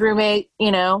him and his roommate,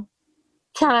 kind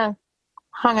of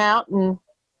hung out and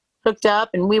hooked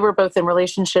up. And we were both in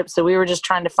relationships, so we were just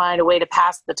trying to find a way to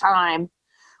pass the time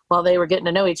while they were getting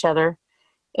to know each other.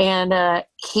 And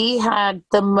he had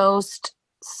the most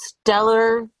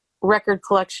stellar record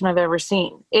collection I've ever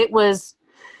seen.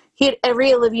 He had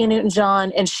every Olivia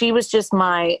Newton-John, and she was just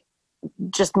my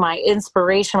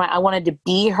inspiration. I wanted to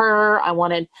be her. I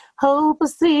wanted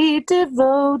hopelessly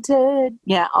devoted.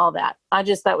 Yeah, all that.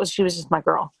 She was just my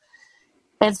girl.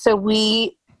 And so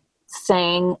we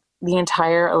sang the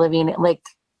entire Olivia, like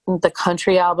the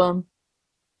country album,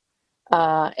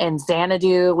 and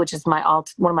Xanadu, which is one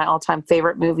of my all-time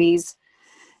favorite movies.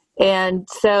 And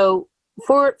so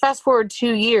fast forward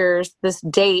 2 years, this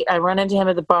date, I run into him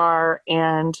at the bar,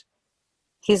 and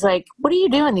he's like, "What are you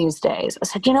doing these days?" I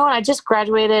said, "You know what? I just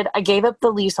graduated. I gave up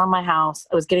the lease on my house.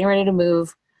 I was getting ready to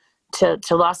move to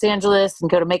Los Angeles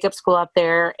and go to makeup school out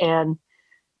there and,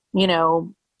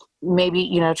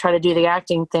 maybe, try to do the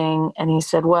acting thing." And he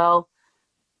said, "Well,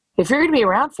 if you're going to be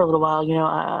around for a little while,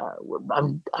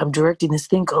 I'm directing this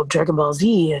thing called Dragonball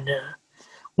Z. And,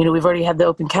 we've already had the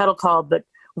open cattle call, but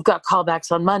we've got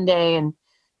callbacks on Monday, and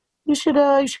you should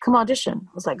come audition."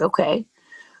 I was like, okay.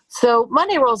 So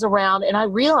Monday rolls around, and I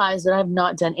realize that I've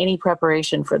not done any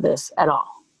preparation for this at all.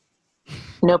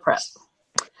 No prep.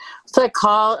 So I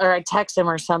call or I text him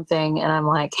or something, and I'm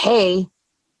like, "Hey,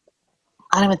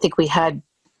 I don't even think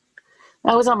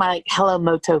I was on my Hello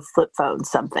Moto flip phone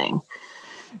something."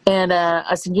 And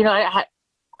I said, I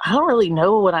don't really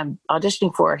know what I'm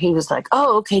auditioning for. He was like,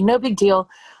 "Oh, okay, no big deal.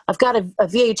 I've got a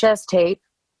VHS tape."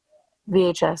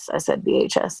 VHS, I said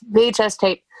VHS. VHS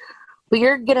tape. "But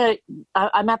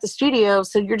I'm at the studio,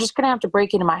 so you're just going to have to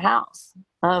break into my house."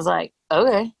 And I was like,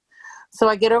 okay. So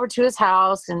I get over to his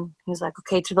house, and he's like,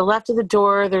 "Okay, to the left of the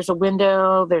door, there's a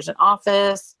window, there's an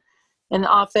office. In the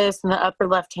office, in the upper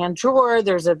left-hand drawer,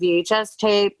 there's a VHS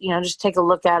tape. Just take a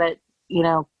look at it,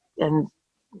 and,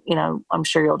 I'm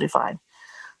sure you'll do fine."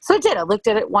 So I did. I looked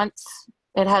at it once.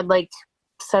 It had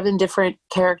 7 different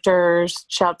characters: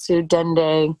 Chaozu,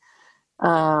 Dende,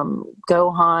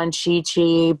 Gohan,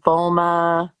 Chi-Chi,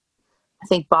 Bulma. I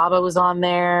think Baba was on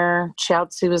there.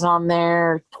 Chaozu was on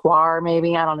there. Tuar,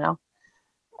 maybe. I don't know.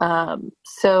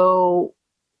 So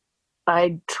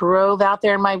I drove out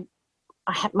there, and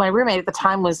my roommate at the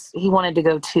time he wanted to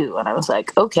go too. And I was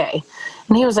like, okay.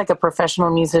 And he was like a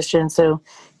professional musician, so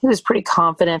he was pretty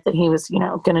confident that he was,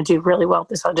 going to do really well at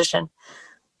this audition.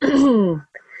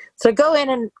 So I go in,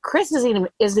 and Chris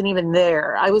isn't even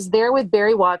there. I was there with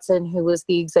Barry Watson, who was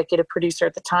the executive producer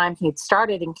at the time. He had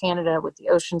started in Canada with the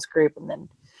Oceans Group, and then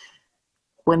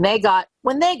when they got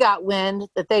wind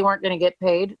that they weren't going to get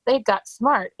paid, they got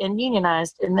smart and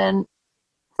unionized. And then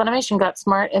Funimation got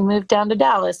smart and moved down to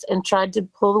Dallas and tried to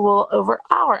pull the wool over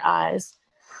our eyes.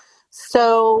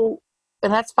 So,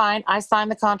 and that's fine. I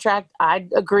signed the contract. I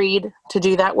agreed to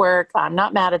do that work. I'm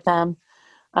not mad at them.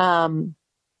 But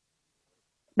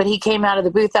he came out of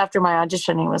the booth after my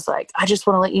audition. And he was like, I just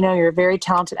want to let you know you're a very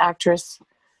talented actress.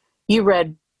 You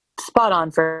read spot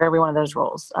on for every one of those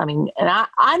roles. I mean, and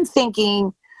I'm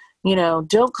thinking,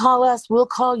 don't call us, we'll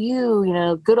call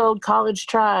you, good old college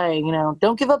try,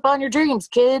 don't give up on your dreams,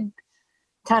 kid,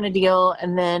 kind of deal.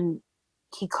 And then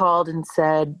he called and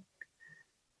said,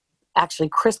 actually,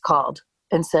 Chris called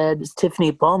and said, is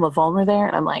Tiffany Vollmer there?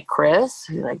 And I'm like, Chris?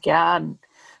 He's like, yeah. And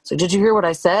so did you hear what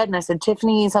I said? And I said,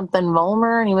 Tiffany something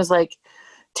Vollmer. And he was like,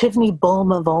 Tiffany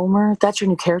Vollmer, that's your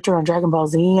new character on Dragon Ball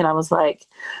Z. And I was like,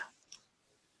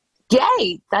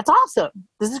 yay, that's awesome.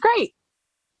 This is great.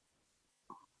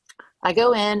 I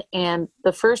go in, and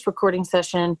the first recording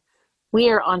session, we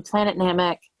are on Planet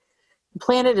Namek. The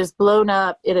planet is blown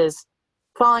up. It is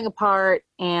falling apart,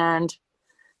 and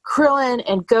Krillin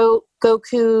and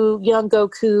Goku, young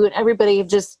Goku, and everybody have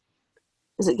just,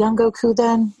 is it young Goku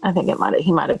then? I think he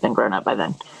might have been grown up by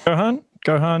then.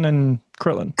 Gohan and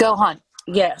Krillin. Gohan,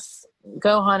 yes.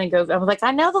 Gohan and Goku. I was like,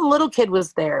 I know the little kid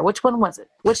was there. Which one was it?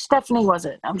 Which Stephanie was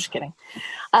it? I'm just kidding.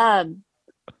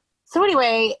 So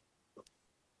anyway,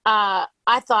 I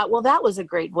thought, well, that was a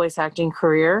great voice acting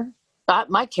career.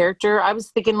 My character, I was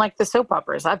thinking like the soap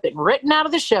operas. I've been written out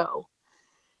of the show.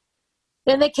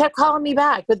 And they kept calling me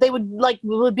back, but it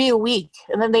would be a week.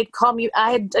 And then they'd call me.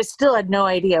 I still had no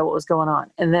idea what was going on.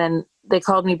 And then they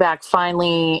called me back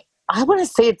finally. I want to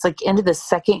say it's like into the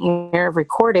second year of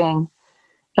recording.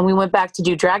 And we went back to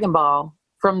do Dragon Ball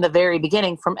from the very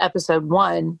beginning, from episode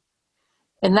 1.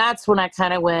 And that's when I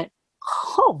kind of went,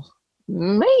 oh,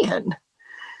 man.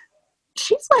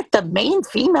 She's like the main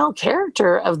female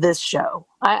character of this show.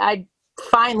 I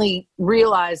finally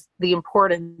realized the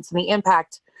importance and the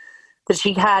impact that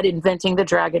she had inventing the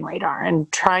Dragon Radar and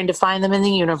trying to find them in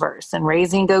the universe and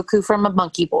raising Goku from a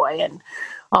monkey boy and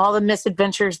all the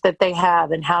misadventures that they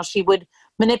have and how she would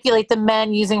manipulate the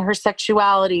men using her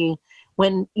sexuality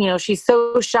when, she's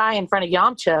so shy in front of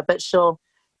Yamcha, but she'll,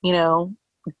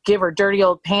 give her dirty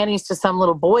old panties to some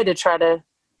little boy to try to,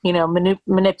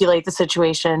 manipulate the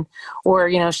situation, or,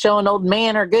 show an old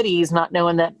man her goodies, not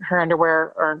knowing that her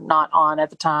underwear are not on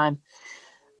at the time.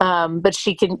 But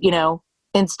she can,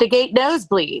 instigate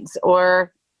nosebleeds,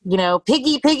 or,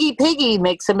 piggy,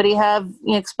 make somebody have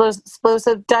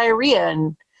explosive diarrhea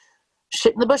and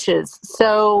shit in the bushes.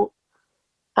 So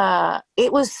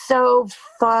it was so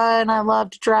fun. I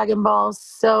loved Dragon Ball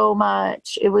so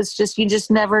much. It was just, you just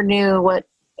never knew what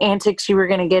antics you were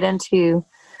going to get into.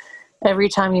 Every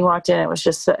time you walked in, it was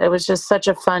just such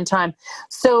a fun time.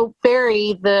 So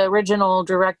Barry, the original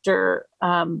director,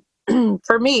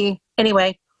 for me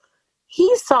anyway,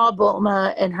 he saw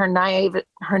Bulma and her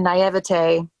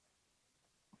naivete,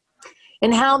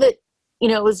 and how that,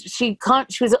 she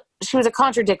was a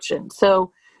contradiction.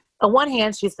 So on one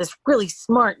hand, she's this really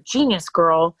smart genius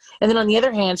girl, and then on the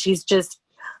other hand, she's just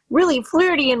really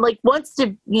flirty and like wants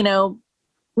to,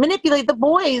 manipulate the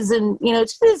boys, and she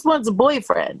just wants a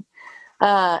boyfriend.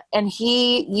 And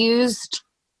he used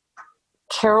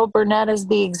Carol Burnett as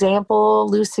the example,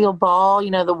 Lucille Ball,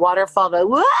 the waterfall, the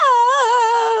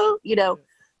whoa,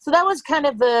 So that was kind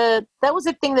of that was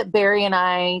a thing that Barry and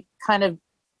I kind of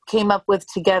came up with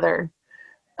together.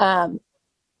 He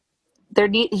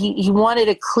wanted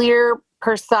a clear,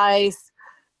 precise,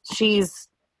 she's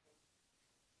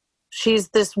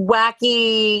this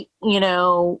wacky,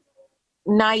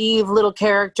 naive little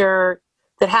character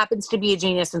that happens to be a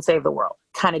genius and save the world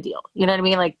kind of deal. You know what I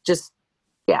mean? Like, just,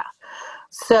 yeah.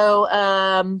 So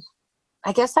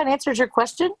I guess that answers your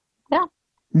question. Yeah.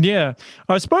 Yeah.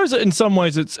 I suppose in some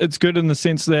ways it's good in the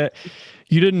sense that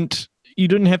you didn't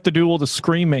have to do all the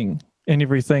screaming and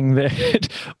everything that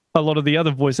a lot of the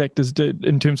other voice actors did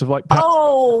in terms of like,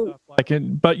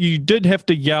 but you did have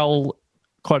to yell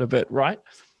quite a bit, right?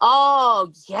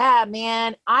 Oh yeah,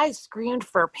 man. I screamed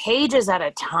for pages at a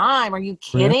time. Are you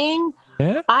kidding?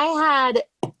 Yeah.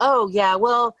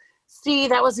 Well, see,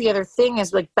 that was the other thing,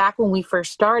 is like back when we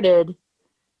first started,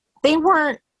 they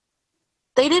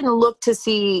didn't look to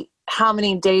see how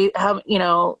many days, they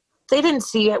didn't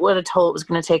see what a toll it was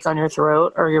going to take on your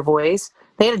throat or your voice.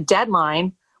 They had a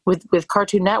deadline with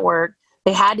Cartoon Network.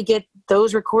 They had to get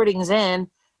those recordings in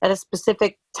at a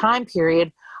specific time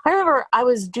period. I remember I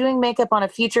was doing makeup on a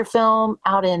feature film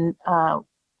out in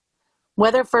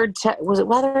Weatherford. Was it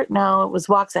Weather? No, it was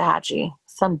Waxahachie.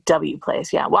 Some W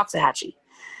place. Yeah, Waxahachie.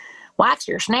 wax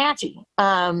your snatchy.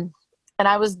 And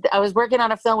I was working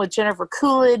on a film with Jennifer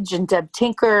Coolidge and Deb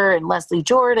Tinker and Leslie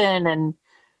Jordan and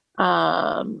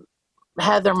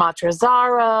Heather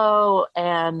Matrazzaro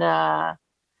and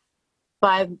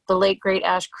by the late great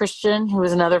Ash Christian, who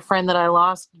was another friend that I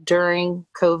lost during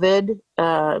COVID,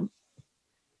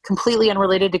 completely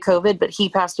unrelated to COVID, but he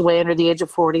passed away under the age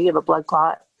of 40 of a blood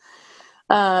clot.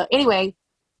 Anyway,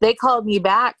 they called me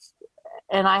back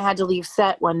and I had to leave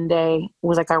set one day. It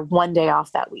was like our one day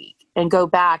off that week, and go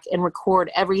back and record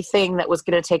everything that was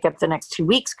going to take up the next 2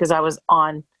 weeks because I was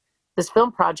on this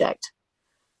film project.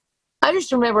 I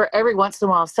just remember every once in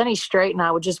a while, Sunny Strait and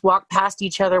I would just walk past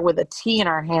each other with a tea in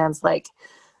our hands like,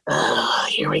 oh,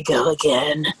 here we go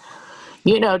again.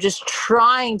 Just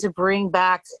trying to bring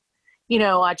back,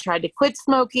 I tried to quit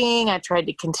smoking. I tried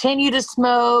to continue to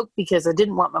smoke because I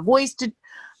didn't want my voice to.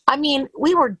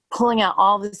 We were pulling out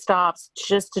all the stops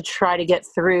just to try to get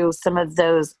through some of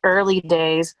those early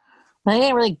days. They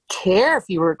didn't really care if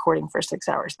you were recording for 6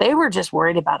 hours. They were just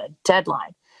worried about a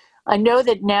deadline. I know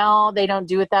that now they don't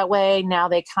do it that way. Now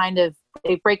they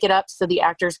they break it up so the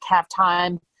actors have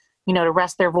time, to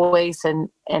rest their voice and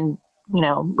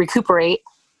recuperate.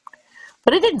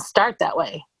 But it didn't start that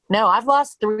way. No, I've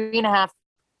lost 3.5.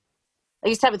 I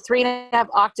used to have a 3.5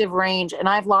 octave range, and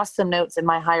I've lost some notes in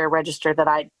my higher register that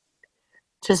I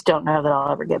just don't know that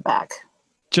I'll ever get back.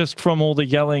 Just from all the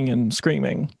yelling and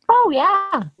screaming. Oh,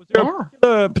 yeah. Was there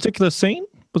a particular scene?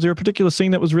 Was there a particular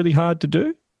scene that was really hard to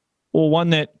do? Or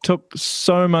one that took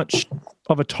so much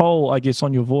of a toll, I guess,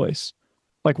 on your voice?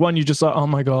 Like one you just like, oh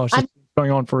my gosh, this is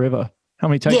going on forever. How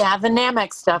many takes? Yeah, the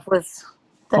Namek stuff was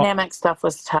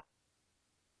tough.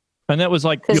 And that was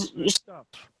like your stuff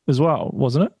as well,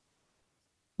 wasn't it?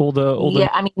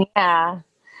 Yeah.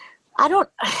 I don't,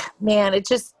 man, it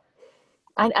just,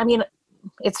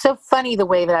 it's so funny the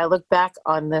way that I look back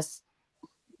on this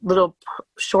little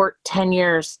short 10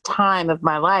 years time of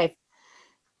my life.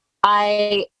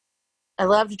 I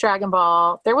loved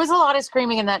Dragonball. There was a lot of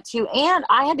screaming in that too. And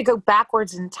I had to go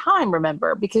backwards in time,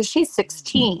 remember, because she's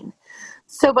 16.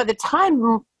 So by the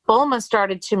time Bulma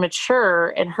started to mature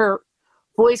and her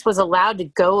voice was allowed to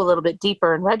go a little bit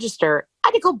deeper and register, I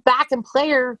had to go back and play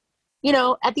her,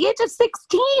 at the age of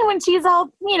 16 when she's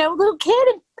all, little kid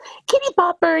and kitty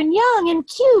popper and young and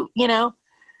cute, So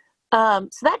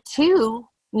that too,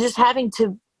 just having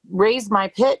to raise my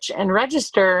pitch and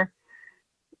register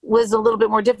was a little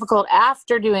bit more difficult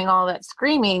after doing all that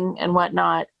screaming and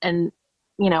whatnot and,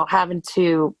 having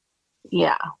to,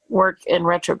 work in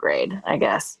retrograde, I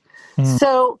guess. Mm.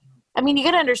 So, you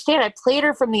got to understand, I played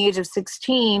her from the age of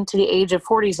 16 to the age of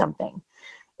 40 something.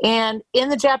 And in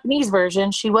the Japanese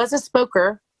version, she was a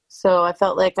smoker. So I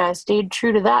felt like I stayed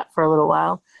true to that for a little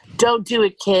while. Don't do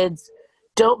it, kids.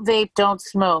 Don't vape, don't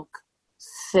smoke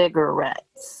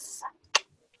cigarettes.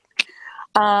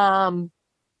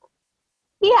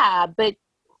 Yeah, but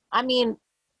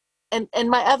and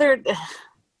my other, I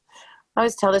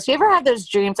always tell this. You ever have those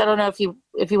dreams? I don't know if you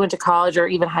went to college or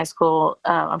even high school.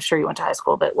 I'm sure you went to high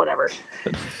school, but whatever.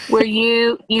 Where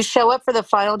you show up for the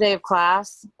final day of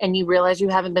class and you realize you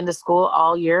haven't been to school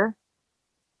all year,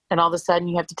 and all of a sudden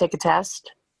you have to take a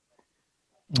test.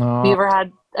 Have you ever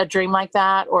had a dream like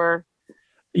that, or?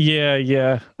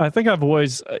 Yeah. I think I've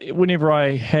always, whenever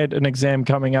I had an exam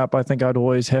coming up, I think I'd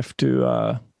always have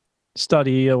to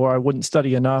study, or I wouldn't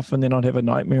study enough, and then I'd have a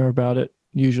nightmare about it.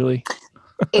 Usually.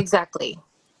 Exactly.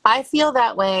 I feel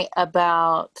that way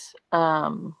about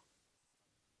GT.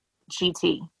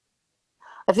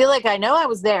 I feel like I know I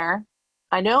was there.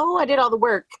 I know I did all the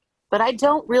work, but I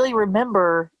don't really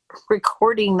remember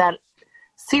recording that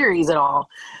series at all.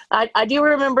 I do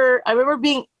remember,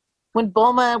 being, when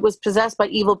Bulma was possessed by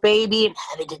Evil Baby and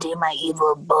having to do my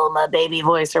evil Bulma baby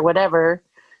voice or whatever.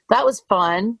 That was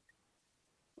fun.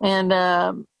 And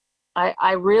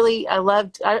I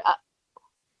loved,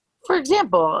 for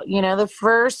example, the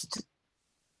first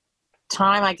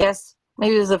time, I guess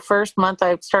maybe it was the first month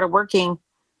I started working,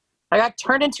 I got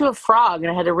turned into a frog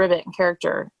and I had a ribbit in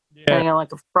character,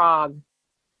 like a frog.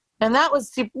 And that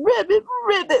was ribbit,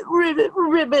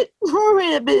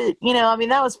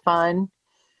 that was fun.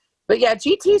 But yeah,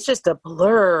 GT is just a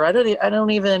blur. I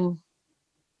don't even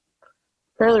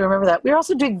barely remember that. We were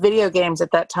also doing video games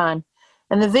at that time.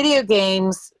 And the video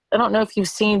games, I don't know if you've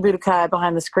seen Budokai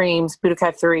Behind the Screams,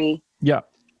 Budokai 3. Yeah.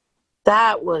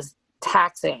 That was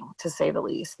taxing, to say the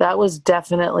least. That was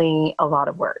definitely a lot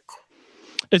of work.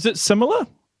 Is it similar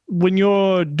when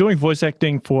you're doing voice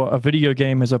acting for a video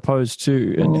game as opposed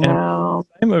to an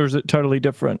anime, or is it totally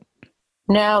different?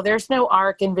 No, there's no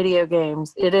arc in video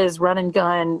games. It is run and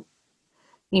gun.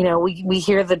 We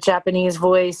hear the Japanese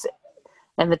voice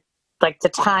and like the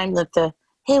time that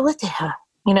hey, what the hell,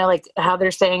 like how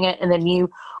they're saying it, and then you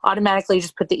automatically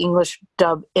just put the English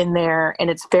dub in there, and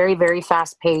it's very, very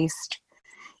fast paced,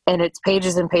 and it's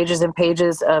pages and pages and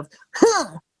pages of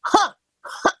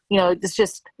it's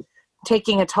just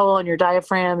taking a toll on your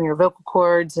diaphragm, your vocal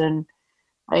cords, and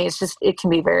I mean, it can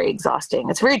be very exhausting.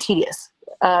 It's very tedious.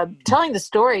 Telling the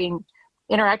story and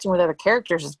interacting with other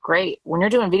characters is great. When you're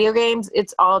doing video games,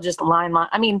 it's all just line.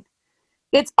 I mean,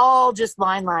 it's all just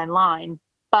line.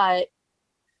 But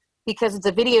because it's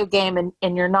a video game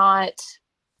and you're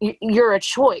a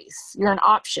choice. You're an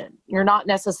option. You're not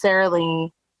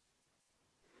necessarily,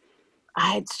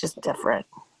 it's just different.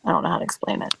 I don't know how to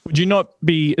explain it. Would you not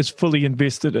be as fully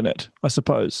invested in it, I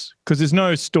suppose? Because there's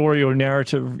no story or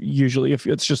narrative usually if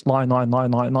it's just line.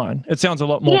 It sounds a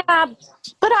lot more. Yeah,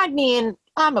 but I mean,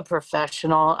 I'm a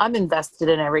professional. I'm invested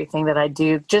in everything that I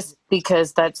do just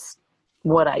because that's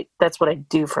what I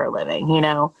do for a living,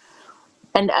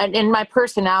 And my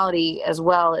personality as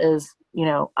well is,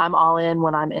 I'm all in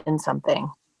when I'm in something.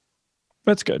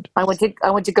 That's good. I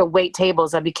went to go wait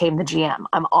tables. I became the GM.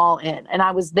 I'm all in. And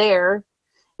I was there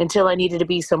until I needed to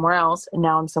be somewhere else, and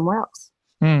now I'm somewhere else.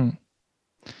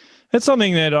 That's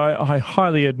something that I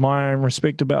highly admire and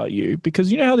respect about you,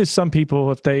 because you know how there's some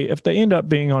people, if they end up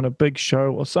being on a big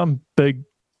show or some big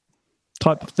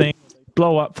type of thing,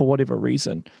 blow up for whatever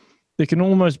reason, there can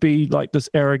almost be like this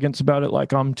arrogance about it,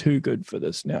 like I'm too good for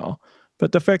this now.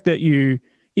 But the fact that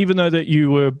even though that you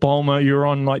were Bulma, you're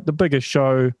on like the biggest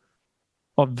show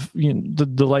of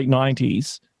the late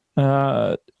 90s,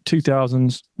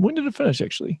 2000s. When did it finish,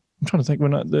 actually? I'm trying to think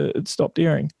when it stopped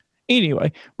airing.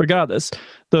 Anyway, regardless,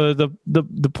 the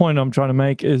point I'm trying to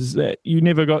make is that you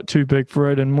never got too big for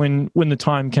it, and when the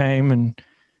time came and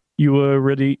you were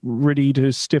ready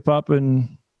to step up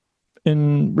and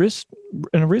rest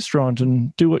in a restaurant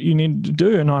and do what you needed to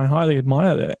do, and I highly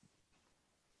admire that.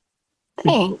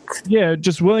 Thanks. Yeah,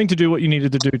 just willing to do what you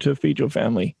needed to do to feed your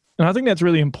family. And I think that's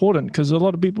really important, because a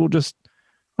lot of people just,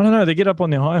 I don't know, they get up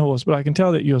on their high horse, but I can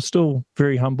tell that you're still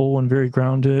very humble and very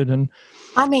grounded. And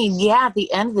I mean, yeah, at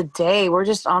the end of the day, we're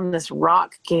just on this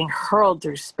rock getting hurled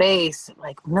through space at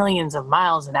like millions of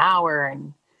miles an hour.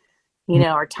 And,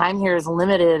 our time here is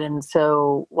limited. And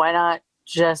so why not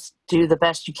just do the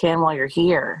best you can while you're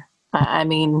here? I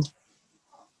mean,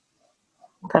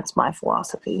 that's my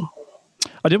philosophy.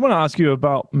 I did want to ask you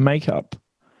about makeup,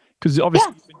 because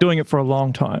obviously you've been doing it for a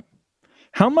long time.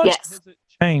 How much has it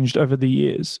changed over the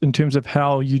years in terms of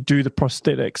how you do the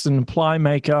prosthetics and apply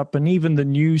makeup, and even the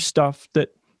new stuff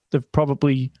that they've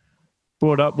probably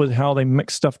brought up with how they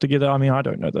mix stuff together? I mean, I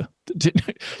don't know the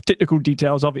technical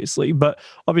details, obviously, but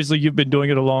obviously you've been doing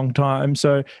it a long time.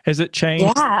 So has it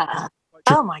changed? Yeah.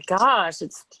 Oh my gosh,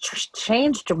 it's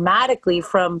changed dramatically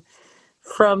from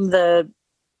the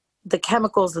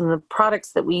chemicals and the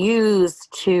products that we use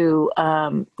to,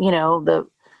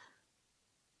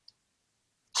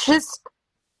 just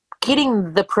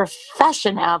getting the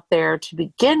profession out there to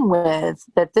begin with,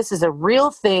 that this is a real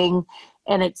thing.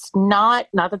 And it's not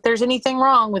that there's anything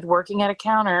wrong with working at a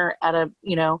counter at I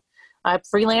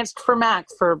freelanced for Mac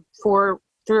for 3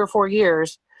 or 4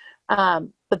 years. But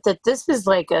that this is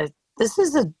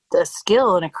a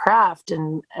skill and a craft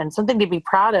and something to be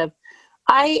proud of.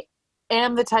 I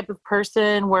am the type of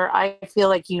person where I feel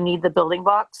like you need the building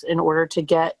blocks in order to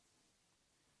get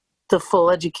the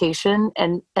full education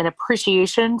and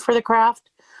appreciation for the craft.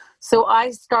 So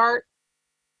I start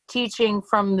teaching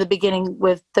from the beginning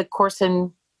with the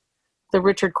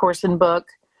Richard Corson book.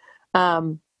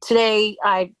 Today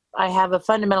I have a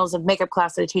fundamentals of makeup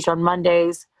class that I teach on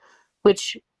Mondays,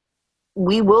 which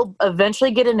we will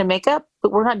eventually get into makeup,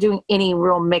 but we're not doing any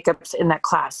real makeups in that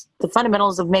class. The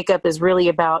fundamentals of makeup is really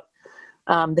about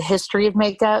the history of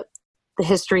makeup, the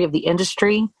history of the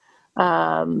industry.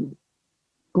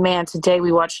 Today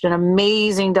we watched an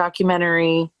amazing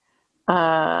documentary.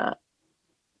 I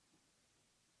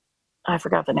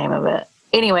forgot the name of it.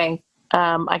 Anyway,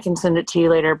 I can send it to you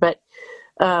later. But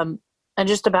and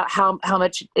just about how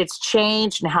much it's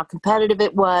changed and how competitive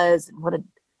it was, and what an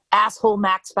asshole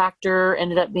Max Factor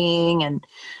ended up being, and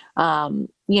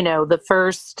the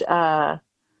first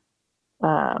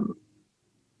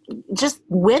just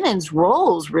women's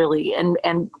roles really, and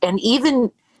even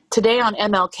today on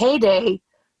MLK Day,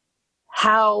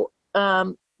 how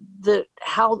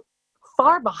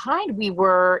far behind we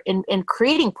were in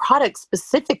creating products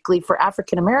specifically for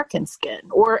African American skin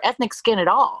or ethnic skin at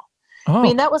all. Oh. I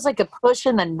mean, that was like a push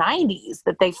in the 90s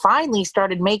that they finally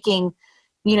started making,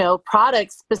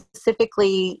 products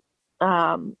specifically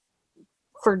for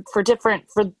different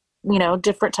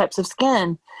types of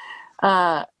skin.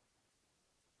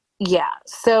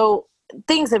 So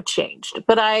things have changed,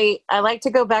 but I like to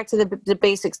go back to the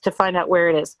basics to find out where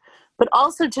it is, but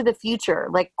also to the future.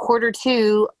 Like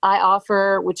Q2, I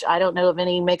offer, which I don't know of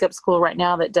any makeup school right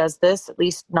now that does this, at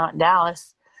least not in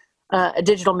Dallas, a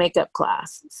digital makeup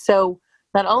class. So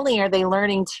not only are they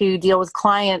learning to deal with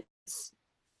clients,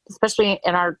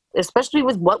 especially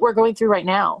with what we're going through right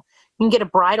now. You can get a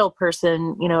bridal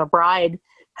person, a bride,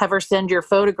 have her send your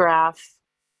photograph,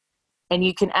 and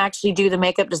you can actually do the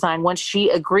makeup design. Once she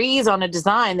agrees on a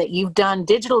design that you've done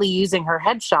digitally using her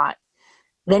headshot,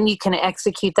 then you can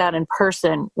execute that in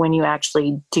person when you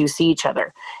actually do see each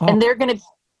other. Oh. And they're going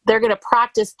to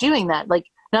practice doing that. Like,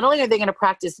 not only are they going to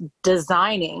practice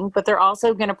designing, but they're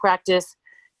also going to practice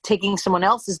taking someone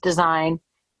else's design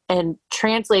and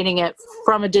translating it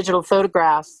from a digital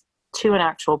photograph to an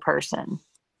actual person.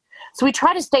 So we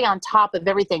try to stay on top of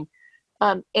everything.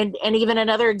 And even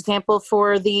another example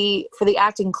for the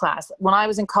acting class. When I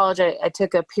was in college, I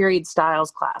took a period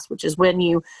styles class, which is when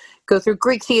you go through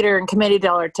Greek theater and Commedia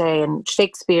dell'arte and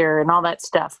Shakespeare and all that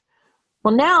stuff.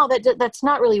 Well, now that's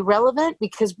not really relevant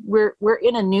because we're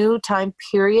in a new time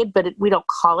period, but we don't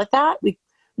call it that.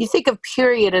 You think of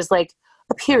period as like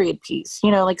a period piece,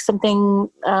 like something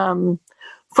from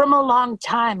a long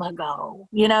time ago,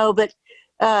 but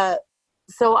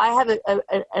so I have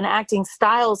an acting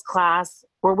styles class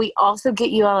where we also get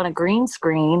you out on a green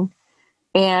screen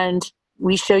and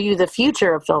we show you the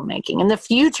future of filmmaking and the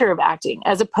future of acting,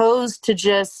 as opposed to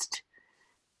just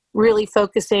really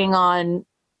focusing on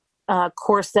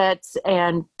corsets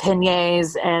and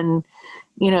peignets and,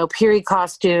 period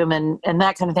costume and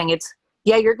that kind of thing. It's,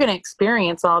 you're going to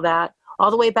experience all that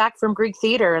all the way back from Greek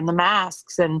theater and the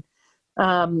masks and,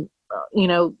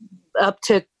 up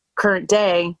to current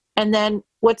day. And then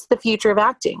what's the future of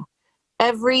acting?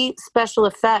 Every special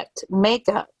effect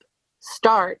makeup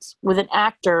starts with an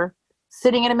actor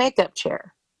sitting in a makeup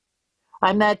chair.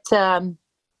 I met the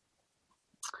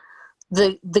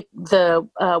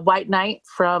White Knight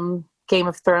from Game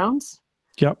of Thrones.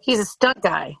 Yep. He's a stunt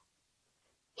guy.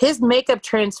 His makeup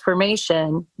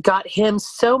transformation got him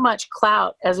so much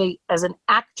clout as an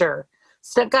actor.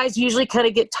 Stunt guys usually kind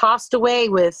of get tossed away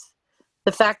with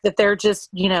the fact that they're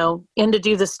just, in to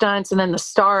do the stunts, and then the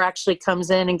star actually comes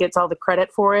in and gets all the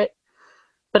credit for it.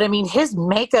 But I mean, his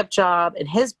makeup job and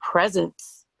his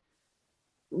presence,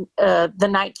 the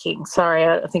Night King, sorry,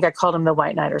 I think I called him the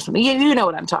White Knight or something. You know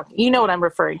what I'm talking, you know what I'm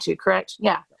referring to, correct?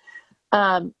 Yeah.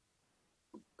 And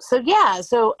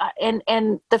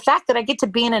the fact that I get to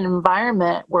be in an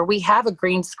environment where we have a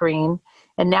green screen,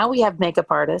 and now we have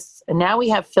makeup artists, and now we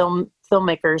have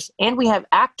filmmakers, and we have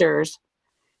actors.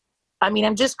 I mean,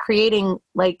 I'm just creating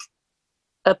like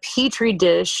a petri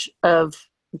dish of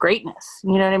greatness.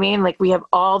 You know what I mean? Like, we have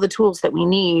all the tools that we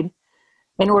need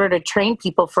in order to train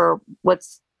people for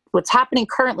what's happening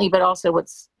currently, but also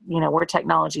where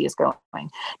technology is going.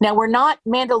 Now, we're not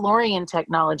Mandalorian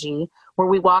technology where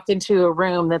we walk into a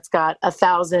room that's got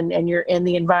 1,000 and you're in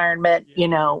the environment.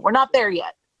 We're not there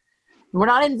yet. We're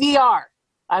not in VR.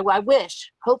 I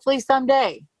wish, hopefully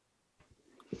someday.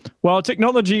 Well,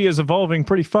 technology is evolving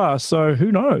pretty fast, so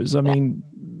who knows? I mean,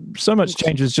 so much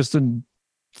changes just in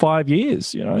 5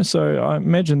 years, so I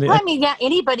imagine that. Well, I mean,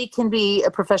 anybody can be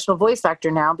a professional voice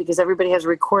actor now because everybody has a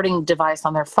recording device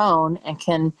on their phone and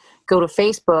can go to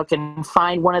Facebook and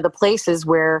find one of the places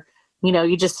where,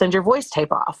 you just send your voice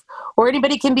tape off. Or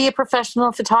anybody can be a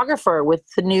professional photographer with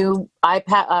the new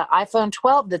iPhone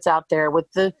 12 that's out there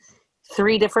with the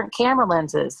 3 different camera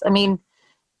lenses. I mean,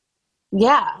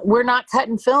 we're not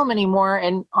cutting film anymore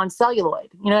and on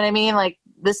celluloid. You know what I mean? Like,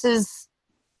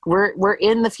 we're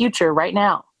in the future right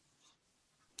now.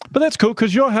 But that's cool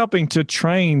because you're helping to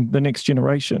train the next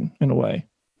generation in a way.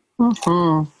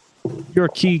 Mm-hmm. You're a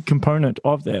key component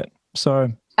of that.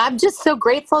 So I'm just so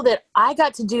grateful that I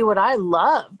got to do what I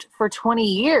loved for 20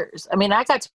 years. I mean, I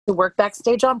got to work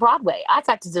backstage on Broadway. I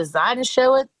got to design a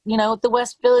show at the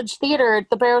West Village Theater, at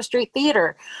the Barrow Street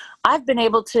Theater. I've been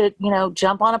able to,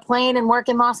 jump on a plane and work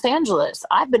in Los Angeles.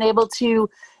 I've been able to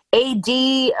AD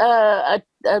a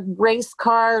race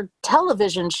car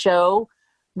television show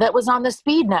that was on the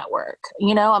Speed Network.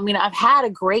 I mean, I've had a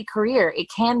great career. It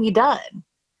can be done.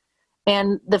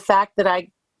 And the fact that I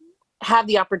have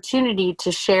the opportunity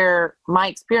to share my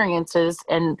experiences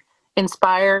and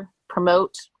inspire,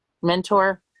 promote,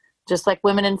 mentor, just like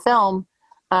women in film,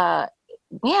 why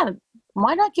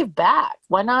not give back?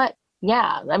 Why not?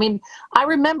 Yeah. I mean, I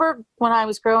remember when I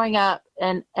was growing up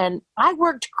and I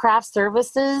worked craft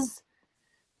services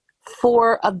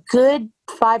for a good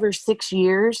 5 or 6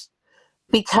 years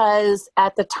because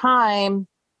at the time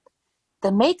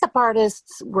the makeup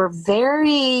artists were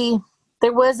very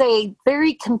there was a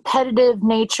very competitive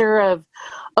nature of,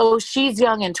 oh, she's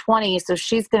young and 20, so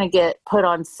she's going to get put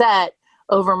on set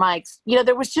over Mike's.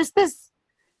 There was just this.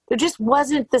 There just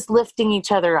wasn't this lifting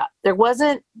each other up. There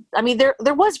wasn't. I mean, there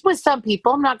was with some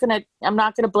people. I'm not gonna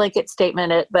blanket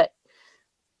statement it, but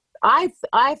I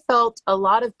felt a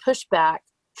lot of pushback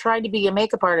trying to be a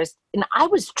makeup artist, and I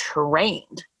was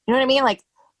trained. You know what I mean? Like,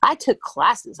 I took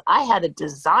classes. I had a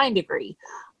design degree.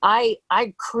 I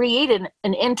created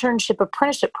an internship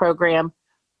apprenticeship program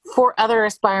for other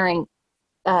aspiring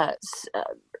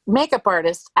makeup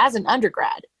artists as an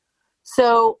undergrad.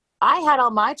 So I had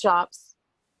all my chops,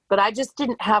 but I just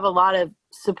didn't have a lot of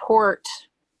support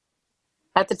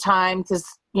at the time because,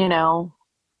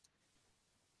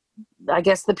 I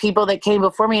guess the people that came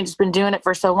before me had just been doing it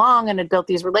for so long and had built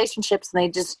these relationships,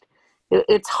 and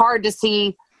it's hard to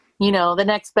see, the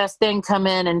next best thing come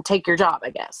in and take your job,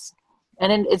 I guess.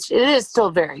 And it is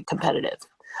still very competitive.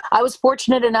 I was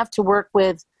fortunate enough to work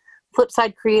with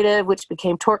Flipside Creative, which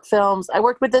became Torque Films. I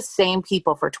worked with the same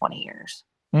people for 20 years.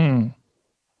 Mm.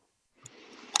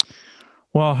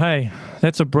 Well, hey,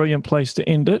 that's a brilliant place to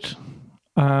end it.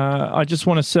 I just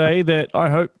want to say that I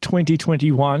hope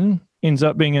 2021 ends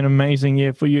up being an amazing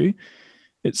year for you.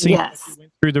 It seems you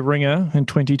went through the ringer in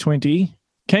 2020,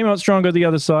 came out stronger the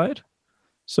other side.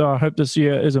 So I hope this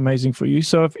year is amazing for you.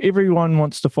 So if everyone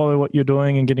wants to follow what you're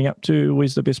doing and getting up to,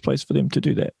 where's the best place for them to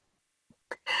do that?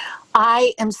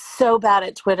 I am so bad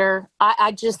at Twitter. We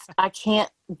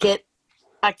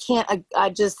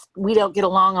don't get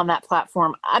along on that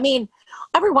platform. I mean,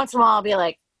 every once in a while I'll be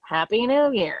like, Happy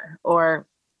New Year or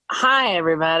hi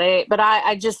everybody. But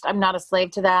I'm not a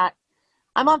slave to that.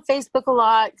 I'm on Facebook a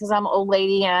lot because I'm an old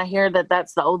lady, and I hear that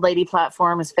that's the old lady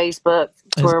platform is Facebook.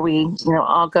 It's where we,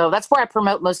 all go. That's where I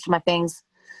promote most of my things.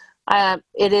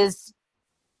 It is.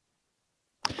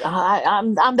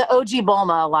 I'm the OG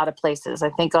Bulma a lot of places. I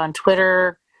think on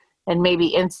Twitter and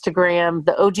maybe Instagram.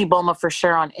 The OG Bulma for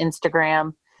sure on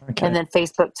Instagram, and then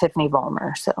Facebook Tiffany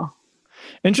Vollmer. So.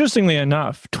 Interestingly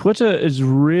enough, Twitter is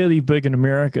really big in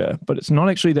America, but it's not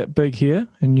actually that big here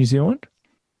in New Zealand.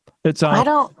 It's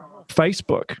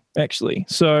Facebook, actually.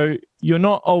 So you're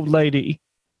not old lady.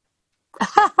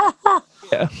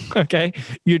 Yeah, okay.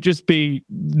 You'd just be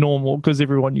normal because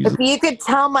everyone uses it. If you could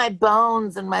tell my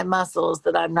bones and my muscles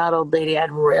that I'm not old lady,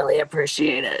 I'd really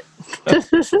appreciate it.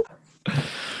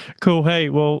 Cool. Hey,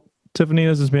 well, Tiffany,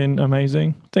 this has been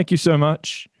amazing. Thank you so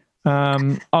much.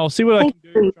 I'll see what I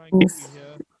can do. Try and get you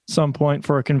here at some point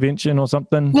for a convention or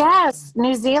something. Yes,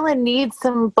 New Zealand needs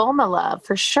some Bulma love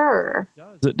for sure.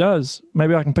 It does.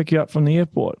 Maybe I can pick you up from the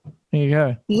airport. There you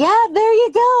go. Yeah, there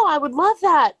you go. I would love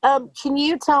that. Can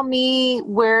you tell me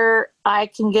where I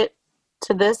can get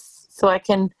to this so I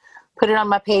can put it on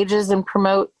my pages and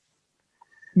promote?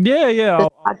 Yeah.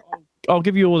 I'll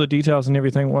give you all the details and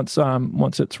everything once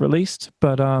it's released.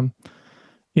 But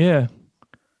yeah.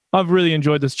 I've really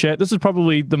enjoyed this chat. This is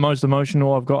probably the most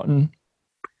emotional I've gotten.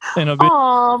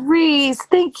 Oh, Reese,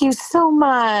 thank you so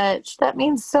much. That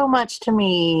means so much to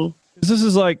me. This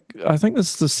is I think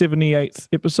this is the 78th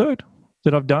episode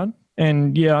that I've done.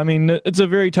 And yeah, I mean, it's a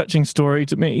very touching story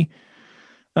to me.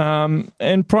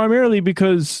 And primarily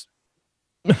because,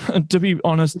 to be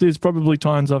honest, there's probably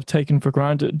times I've taken for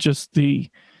granted just the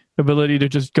ability to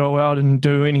just go out and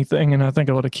do anything. And I think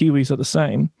a lot of Kiwis are the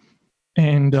same.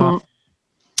 And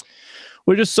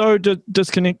we're just so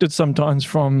disconnected sometimes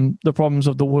from the problems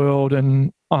of the world,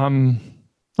 and I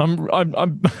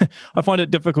find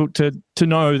it difficult to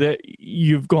know that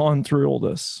you've gone through all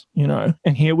this,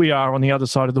 and here we are on the other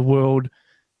side of the world,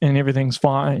 and everything's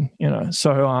fine,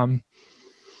 So,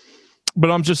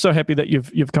 but I'm just so happy that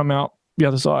you've come out the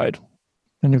other side,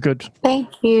 and you're good.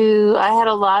 Thank you. I had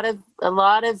a lot of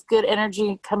good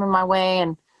energy coming my way,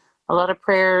 and a lot of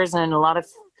prayers, and a lot of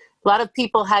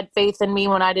people had faith in me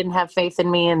when I didn't have faith in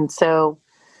me. And so,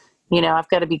 I've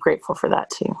got to be grateful for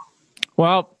that too.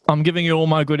 Well, I'm giving you all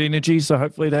my good energy, so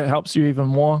hopefully that helps you even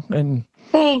more. And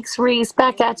thanks, Reese.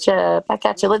 Back at you.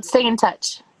 Let's stay in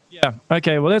touch. Yeah.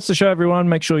 Okay. Well, that's the show, everyone.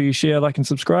 Make sure you share, like, and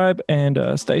subscribe, and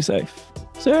stay safe.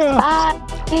 See ya. Bye.